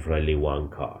current Rally 1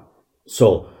 car.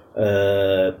 So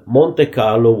Monte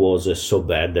Carlo was so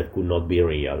bad that could not be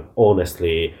real.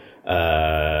 Honestly,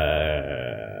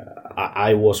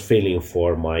 I was feeling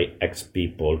for my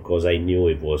ex-people, because I knew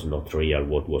it was not real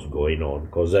what was going on,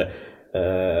 because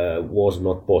was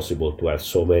not possible to have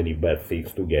so many bad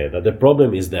things together. The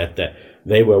problem is that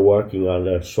they were working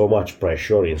under so much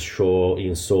pressure in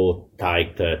so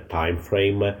tight time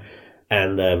frame,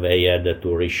 and they had to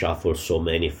reshuffle so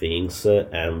many things,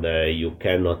 and you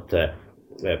cannot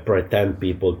pretend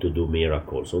people to do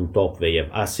miracles. On top, they have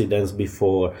accidents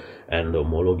before, and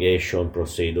homologation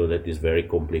procedure that is very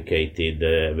complicated.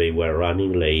 They were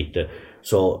running late.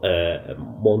 So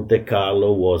Monte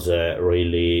Carlo was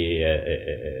really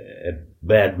a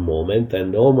bad moment,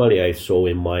 and normally I saw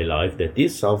in my life that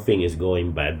if something is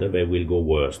going bad, they will go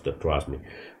worse, trust me.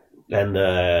 And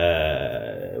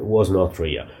was not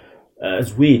real.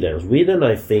 Sweden,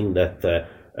 I think that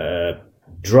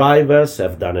drivers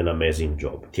have done an amazing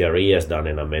job. Thierry has done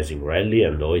an amazing rally,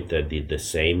 and Ott did the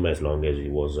same as long as he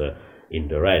was in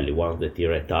the rally. Once that he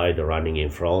retired running in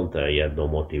front, he had no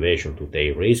motivation to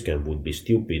take risk, and would be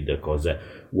stupid, because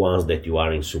once that you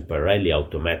are in Super Rally,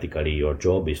 automatically your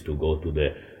job is to go to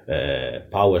the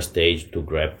power stage to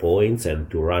grab points and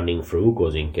to running through,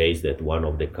 because in case that one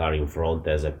of the car in front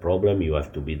has a problem, you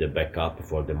have to be the backup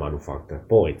for the manufacturer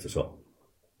points. So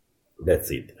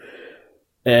that's it.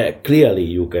 Clearly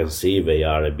you can see they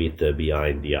are a bit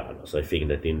behind the others. I think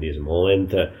that in this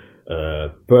moment,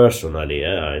 personally,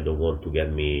 I don't want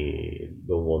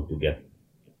to get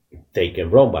taken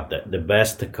wrong, but the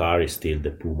best car is still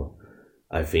the Puma.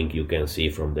 I think you can see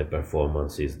from the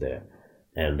performances there,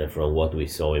 and from what we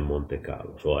saw in Monte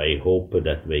Carlo. So I hope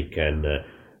that they can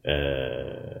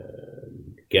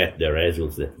get the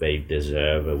results that they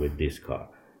deserve with this car.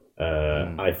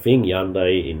 I think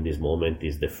Hyundai in this moment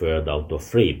is the third out of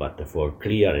three, but for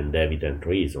clear and evident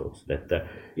reasons. That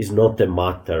is not a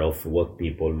matter of what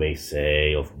people may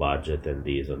say of budget and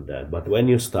this and that. But when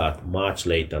you start much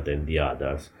later than the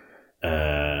others,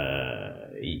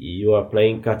 you are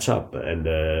playing catch up, and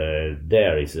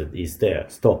there is there.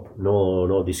 Stop.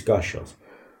 No discussions.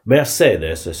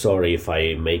 Mercedes, sorry if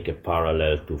I make a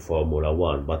parallel to Formula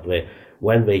One, but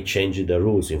when they changed the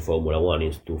rules in Formula One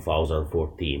in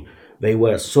 2014, they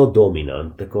were so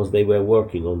dominant because they were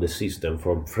working on the system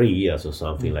for 3 years or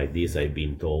something like this, I've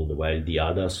been told, while the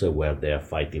others were there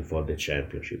fighting for the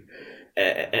championship.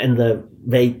 And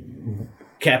they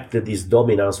kept this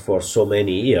dominance for so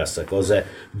many years because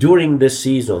during the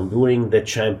season, during the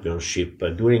championship,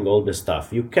 during all the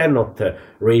stuff, you cannot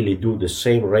really do the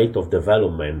same rate of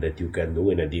development that you can do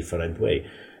in a different way.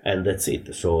 And that's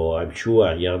it. So I'm sure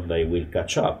Hyundai will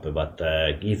catch up, but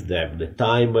give them the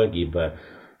time, give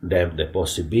them the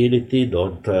possibility,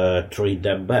 don't treat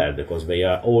them bad, because they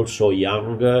are also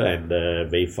young and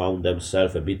they found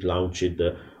themselves a bit launched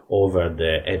over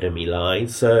the enemy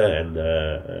lines, and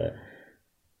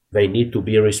they need to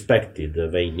be respected.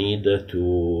 They need to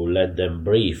let them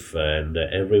breathe, and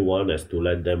everyone has to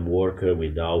let them work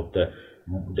without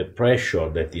the pressure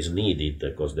that is needed,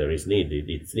 because it's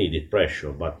needed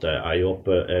pressure, but I hope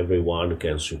everyone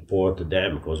can support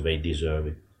them because they deserve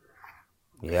it.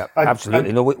 Yeah,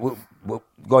 absolutely. No, we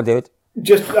go on, David.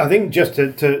 I think just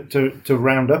to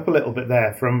round up a little bit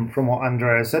there from what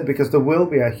Andrea said, because there will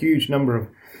be a huge number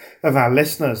of our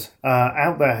listeners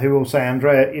out there who will say,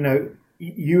 Andrea,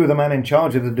 you were the man in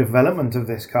charge of the development of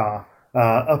this car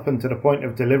up until the point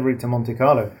of delivery to Monte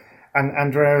Carlo. And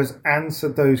Andrea has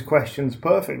answered those questions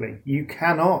perfectly. You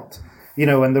cannot,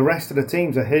 and the rest of the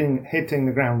teams are hitting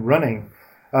the ground running.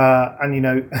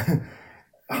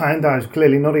 Hyundai is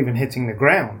clearly not even hitting the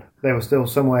ground. They were still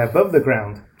somewhere above the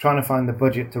ground trying to find the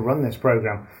budget to run this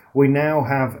program. We now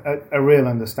have a real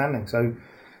understanding. So,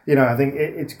 I think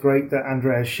it's great that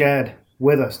Andrea shared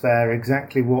with us there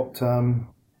exactly what's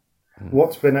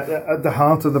been at the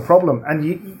heart of the problem. And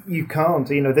you can't,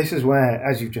 this is where,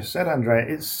 as you just said, Andrea,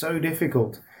 it's so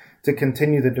difficult to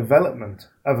continue the development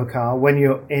of a car when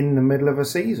you're in the middle of a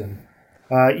season.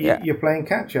 You're playing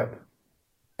catch up.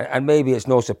 And maybe it's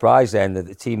no surprise then that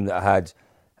the team that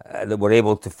were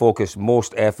able to focus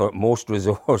most effort, most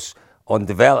resource on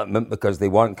development because they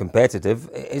weren't competitive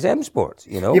is M Sport.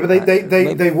 Yeah, but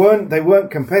they weren't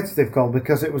competitive, Cole,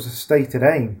 because it was a stated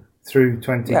aim through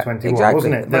 2021, exactly.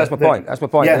 wasn't it? That's my point. That's my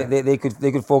point. Yeah. They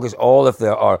could focus all of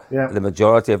the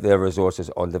majority of their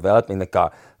resources on developing the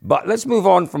car. But let's move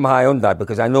on from Hyundai,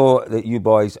 because I know that you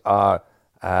boys are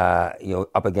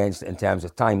up against it in terms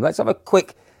of time. Let's have a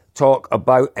quick talk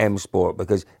about M Sport,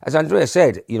 because as Andrea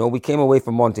said, we came away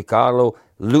from Monte Carlo,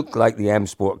 looked like the M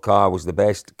Sport car was the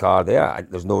best car there.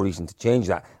 There's no reason to change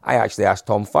that. I actually asked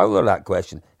Tom Fowler that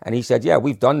question, and he said, yeah,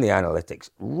 we've done the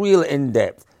analytics, real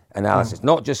in-depth analysis,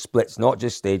 not just splits, not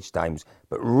just stage times,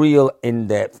 but real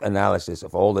in-depth analysis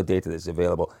of all the data that's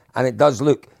available. And it does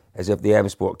look as if the M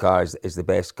Sport car is the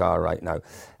best car right now.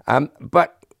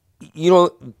 But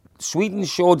Sweden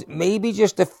showed maybe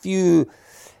just a few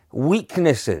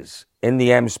weaknesses in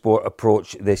the M Sport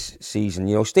approach this season.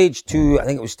 Stage 2, I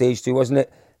think it was stage 2, wasn't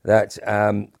it, that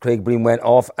Craig Breen went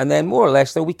off, and then more or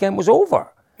less the weekend was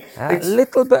over. A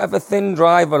little bit of a thin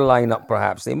driver lineup,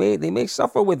 perhaps. They may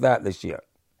suffer with that this year.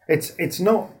 It's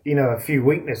not a few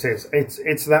weaknesses.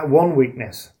 It's that one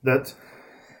weakness that,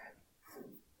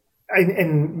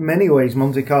 in many ways,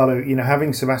 Monte Carlo,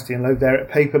 having Sebastian Loeb there, it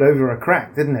papered over a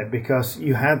crack, didn't it? Because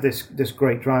you had this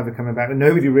great driver coming back, and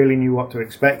nobody really knew what to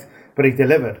expect, but he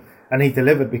delivered. And he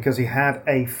delivered because he had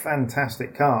a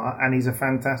fantastic car, and he's a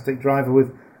fantastic driver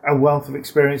with a wealth of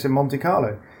experience in Monte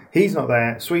Carlo. He's not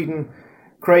there. Sweden,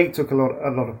 Craig took a lot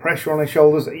of pressure on his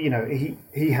shoulders.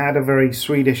 He had a very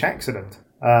Swedish accident.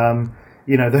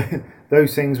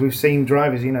 Those things we've seen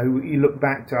drivers. You look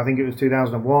back to, I think it was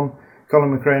 2001.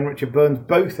 Colin McRae and Richard Burns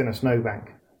both in a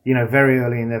snowbank, very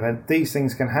early in the event. These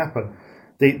things can happen.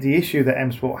 The issue that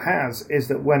M Sport has is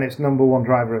that when its number one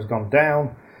driver has gone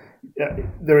down,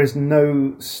 there is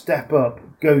no step up,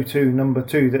 go-to number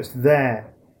two that's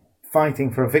there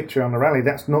fighting for a victory on the rally.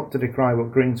 That's not to decry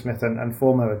what Greensmith and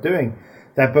Formo are doing.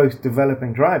 They're both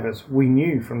developing drivers. We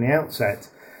knew from the outset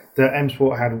that M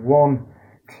Sport had one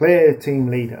clear team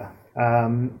leader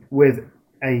with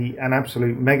an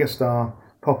absolute megastar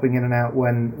popping in and out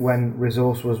when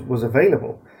resource was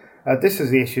available. This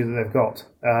is the issue that they've got.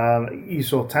 You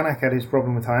saw Tanak had his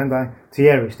problem with Hyundai.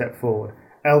 Thierry stepped forward.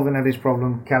 Elvin had his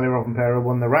problem. Kalle Rovanperä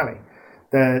won the rally.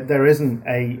 There isn't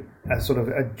a sort of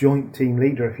a joint team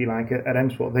leader, if you like, at M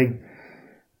Sport.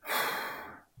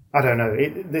 I don't know.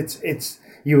 It's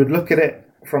you would look at it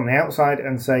from the outside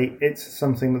and say it's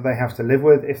something that they have to live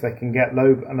with. If they can get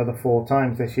Loeb another 4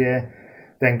 times this year,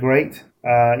 then great.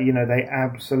 They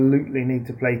absolutely need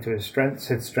to play to his strengths.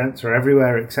 His strengths are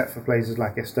everywhere except for places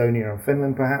like Estonia and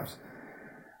Finland, perhaps.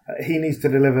 He needs to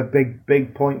deliver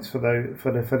big points for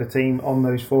the team on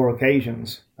those 4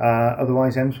 occasions.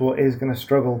 Otherwise, M Sport is going to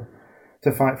struggle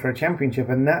to fight for a championship,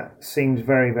 and that seems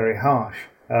very, very harsh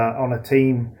on a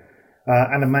team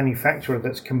and a manufacturer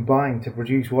that's combined to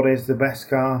produce what is the best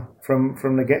car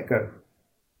from the get-go.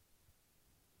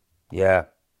 Yeah,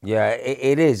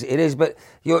 it is. But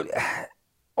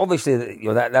obviously,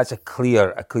 that's a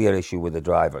clear issue with the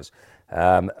drivers.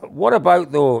 What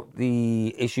about though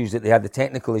the issues that they had, the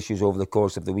technical issues over the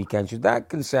course of the weekend? Should that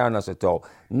concern us at all?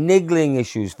 Niggling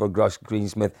issues for Gus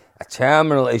Greensmith, a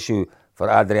terminal issue for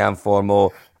Adrian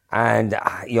Fourmaux, and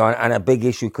a big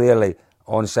issue clearly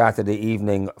on Saturday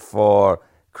evening for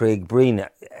Craig Breen.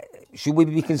 Should we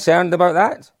be concerned about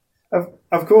that?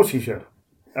 Of course you should.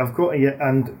 Of course, yeah.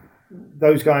 And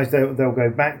those guys, they'll go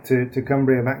back to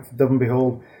Cumbria, back to Dovenby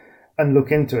Hall, and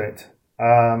look into it.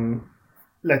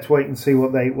 Let's wait and see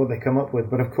what they come up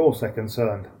with. But of course they're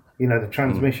concerned. The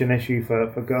transmission issue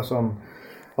for Gus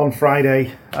on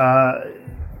Friday.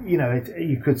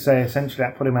 You could say essentially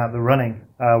that put him out of the running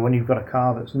when you've got a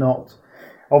car that's not.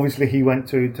 Obviously, he went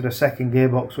to the second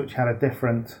gearbox, which had a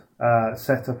different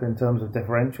setup in terms of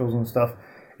differentials and stuff.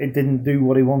 It didn't do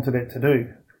what he wanted it to do.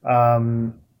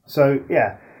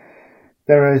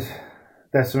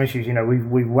 There's some issues.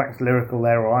 We've waxed lyrical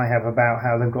there, or I have, about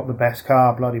how they've got the best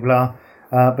car, bloody blah.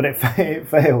 But it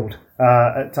failed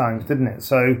at times, didn't it?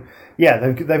 So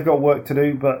yeah, they've got work to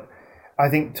do. But I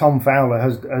think Tom Fowler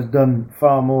has done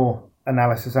far more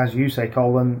analysis, as you say,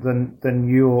 Cole, than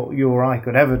you or I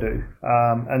could ever do.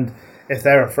 And if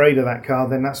they're afraid of that car,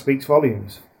 then that speaks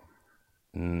volumes.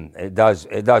 It does.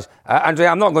 Andrea,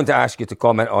 I'm not going to ask you to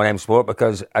comment on M Sport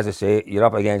because, as I say, you're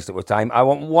up against it with time. I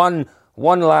want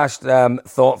one last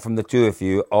thought from the two of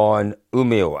you on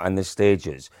Umeå and the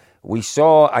stages. We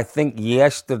saw, I think,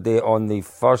 yesterday on the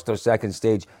first or second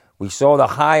stage, we saw the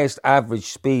highest average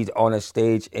speed on a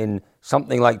stage in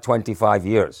something like 25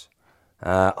 years.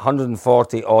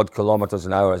 140 odd kilometres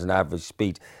an hour as an average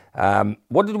speed.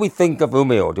 What did we think of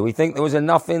Umeå? Do we think there was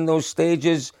enough in those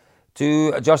stages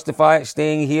to justify it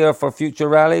staying here for future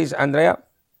rallies, Andrea?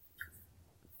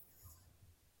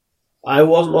 I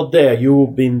was not there.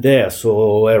 You've been there,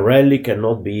 so a rally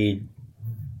cannot be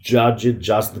judged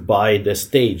just by the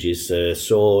stages.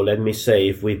 So let me say,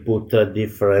 if we put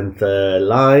different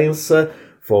lines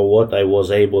for what I was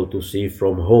able to see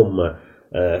from home,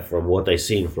 from what I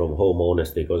seen from home,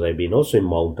 honestly, because I've been also in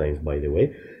mountains, by the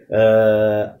way.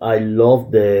 I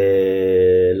love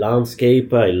the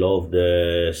landscape, I love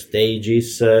the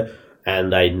stages,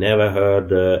 and I never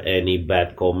heard any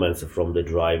bad comments from the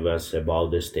drivers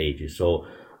about the stages. So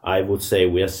I would say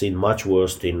we have seen much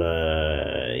worse in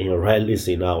rallies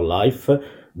in our life.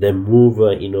 The move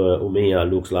in Umeå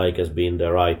looks like has been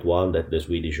the right one that the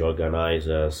Swedish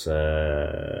organizers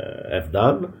have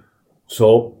done.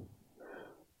 So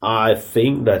I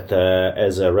think that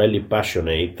as a rally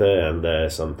passionate,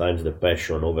 and sometimes the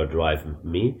passion overdrives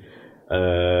me,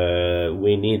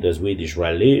 we need a Swedish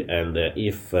rally, and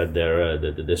if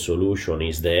the solution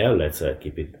is there, let's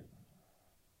keep it.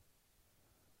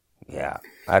 Yeah,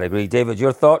 I'd agree. David,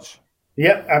 your thoughts?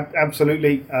 Yeah,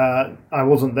 absolutely. I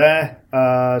wasn't there,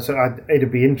 so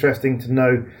it'd be interesting to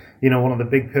know, one of the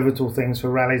big pivotal things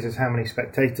for rallies is how many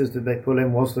spectators did they pull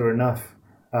in? Was there enough?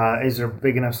 Is there a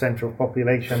big enough central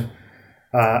population?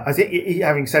 I think,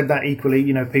 having said that,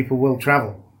 equally, people will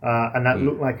travel, and that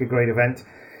looked like a great event.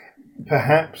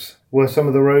 Perhaps were some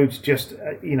of the roads just,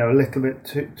 a little bit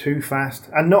too fast,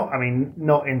 and not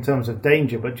in terms of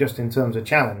danger, but just in terms of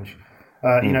challenge.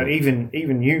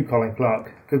 Even you, Colin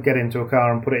Clark, could get into a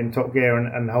car and put it in top gear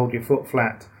and hold your foot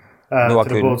flat. No, to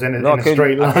the boards in a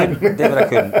straight line.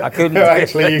 David, I couldn't. No,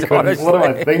 actually, you couldn't. What am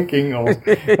I thinking of?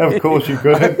 Of course you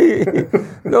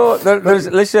couldn't. No,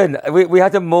 listen, we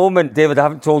had a moment, David. I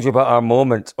haven't told you about our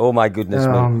moment. Oh, my goodness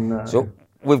me. No. So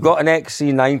we've got an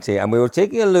XC90, and we were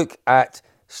taking a look at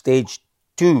stage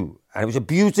 2, and it was a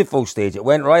beautiful stage. It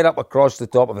went right up across the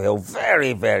top of a hill,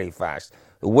 very, very fast.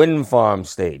 The wind farm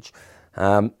stage.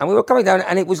 And we were coming down,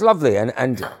 and it was lovely.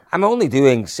 And I'm only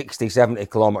doing 60, 70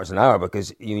 kilometres an hour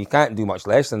because you can't do much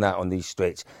less than that on these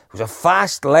straights. It was a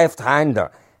fast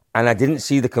left-hander, and I didn't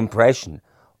see the compression.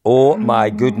 Oh, my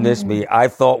goodness me. I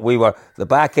thought the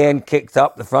back end kicked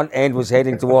up, the front end was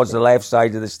heading towards the left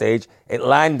side of the stage. It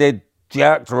landed,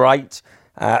 jerked right,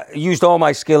 Used all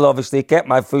my skill, obviously, kept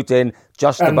my foot in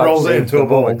just and about rolled it into a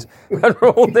ball. And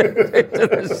rolled it into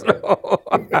the snow.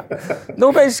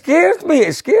 No, but it scared me.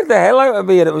 It scared the hell out of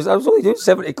me. And I was only doing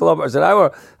 70 kilometres an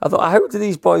hour. I thought, how do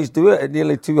these boys do it at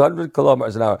nearly 200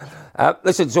 kilometres an hour?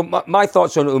 Listen, so my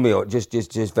thoughts on Umeå,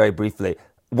 just very briefly.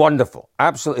 Wonderful.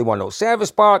 Absolutely wonderful.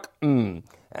 Service Park,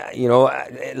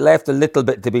 it left a little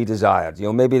bit to be desired.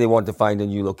 Maybe they want to find a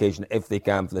new location if they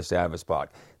can for the Service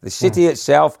Park. The city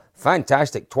itself,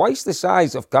 fantastic. Twice the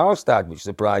size of Karlstad, which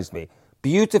surprised me.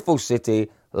 Beautiful city,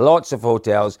 lots of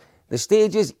hotels. The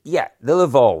stages, they'll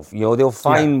evolve. They'll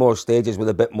find more stages with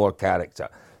a bit more character.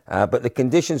 But the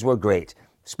conditions were great.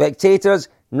 Spectators,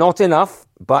 not enough,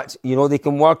 but, they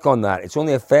can work on that. It's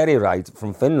only a ferry ride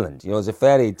from Finland. There's a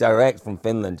ferry direct from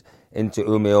Finland into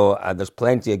Umeå, and there's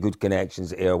plenty of good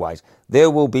connections airwise. There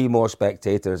will be more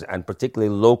spectators, and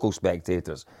particularly local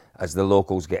spectators, as the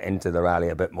locals get into the rally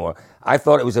a bit more. I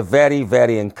thought it was a very,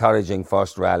 very encouraging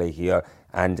first rally here,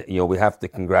 and we have to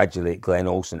congratulate Glenn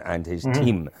Olsen and his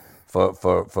team for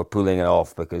pulling it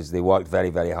off, because they worked very,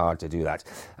 very hard to do that.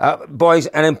 Boys,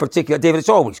 and in particular, David, it's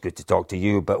always good to talk to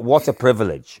you, but what a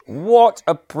privilege. What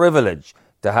a privilege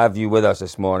to have you with us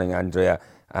this morning, Andrea.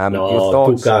 Your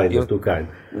thoughts, too kind.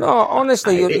 No,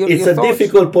 honestly, it's a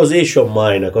difficult position,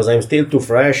 mine, because I'm still too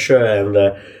fresh, and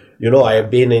I have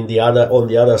been on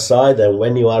the other side, and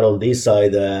when you are on this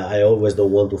side, I always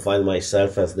don't want to find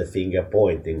myself as the finger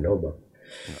pointing. No.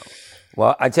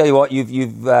 Well, I tell you what,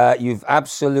 you've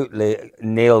absolutely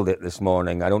nailed it this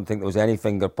morning. I don't think there was any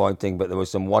finger pointing, but there was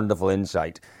some wonderful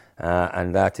insight.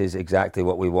 And that is exactly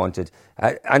what we wanted.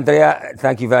 Andrea,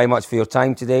 thank you very much for your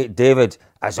time today. David,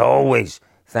 as always,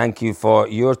 thank you for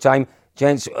your time.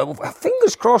 Gents,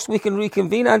 fingers crossed we can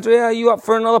reconvene. Andrea, are you up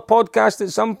for another podcast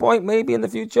at some point, maybe in the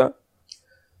future?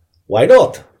 Why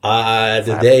not?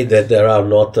 The day that there are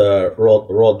not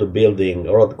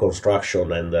road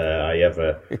construction, and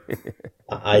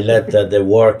I let the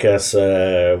workers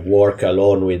work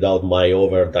alone without my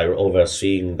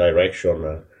overseeing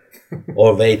direction.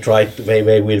 Or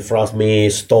they will thrust me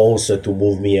stones to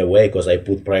move me away, because I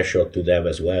put pressure to them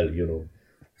as well,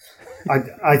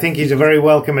 I think he's a very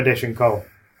welcome addition, Cole.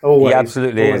 Always, he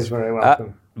absolutely always is. Very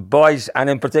welcome. Boys, and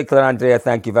in particular, Andrea,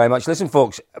 thank you very much. Listen,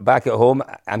 folks, back at home,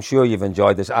 I'm sure you've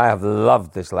enjoyed this. I have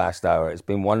loved this last hour. It's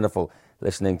been wonderful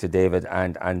listening to David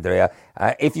and Andrea.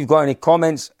 If you've got any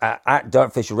comments, at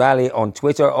Dirtfish Rally on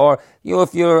Twitter, or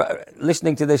if you're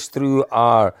listening to this through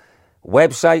our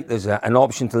website, there's an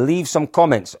option to leave some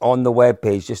comments on the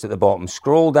webpage just at the bottom.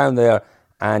 Scroll down there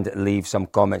and leave some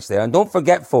comments there. And don't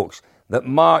forget, folks, that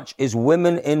March is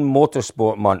Women in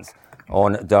Motorsport Month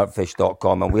on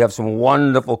dirtfish.com, and we have some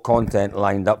wonderful content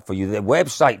lined up for you. The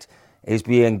website is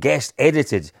being guest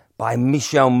edited by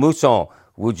Michel Mouton,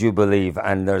 would you believe?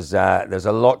 And there's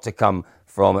a lot to come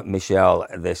from Michel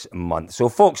this month. So,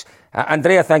 folks,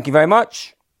 Andrea, thank you very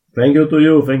much. Thank you to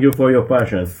you. Thank you for your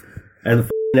patience. And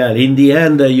in the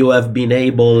end, you have been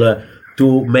able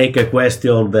to make a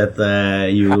question that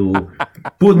you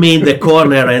put me in the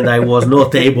corner, and I was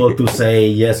not able to say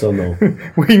yes or no.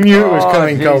 We knew it was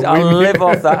coming, Cole. I'll live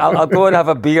off that. I'll go and have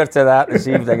a beer to that this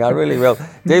evening. I really will.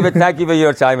 David, thank you for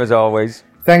your time as always.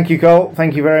 Thank you, Cole.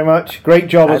 Thank you very much. Great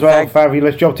job as well.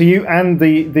 Fabulous job to you and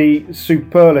the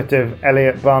superlative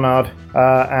Elliot Barnard,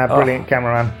 our brilliant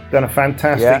cameraman. Done a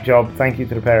fantastic job. Thank you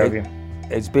to the pair of you.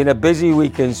 It's been a busy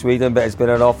week in Sweden, but it's been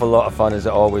an awful lot of fun, as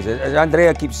it always is. As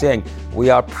Andrea keeps saying, we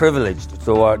are privileged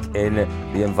to work in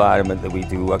the environment that we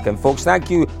do work in. Folks, thank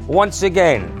you once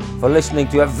again for listening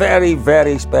to a very,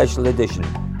 very special edition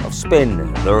of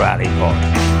Spin the Rally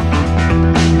Pod.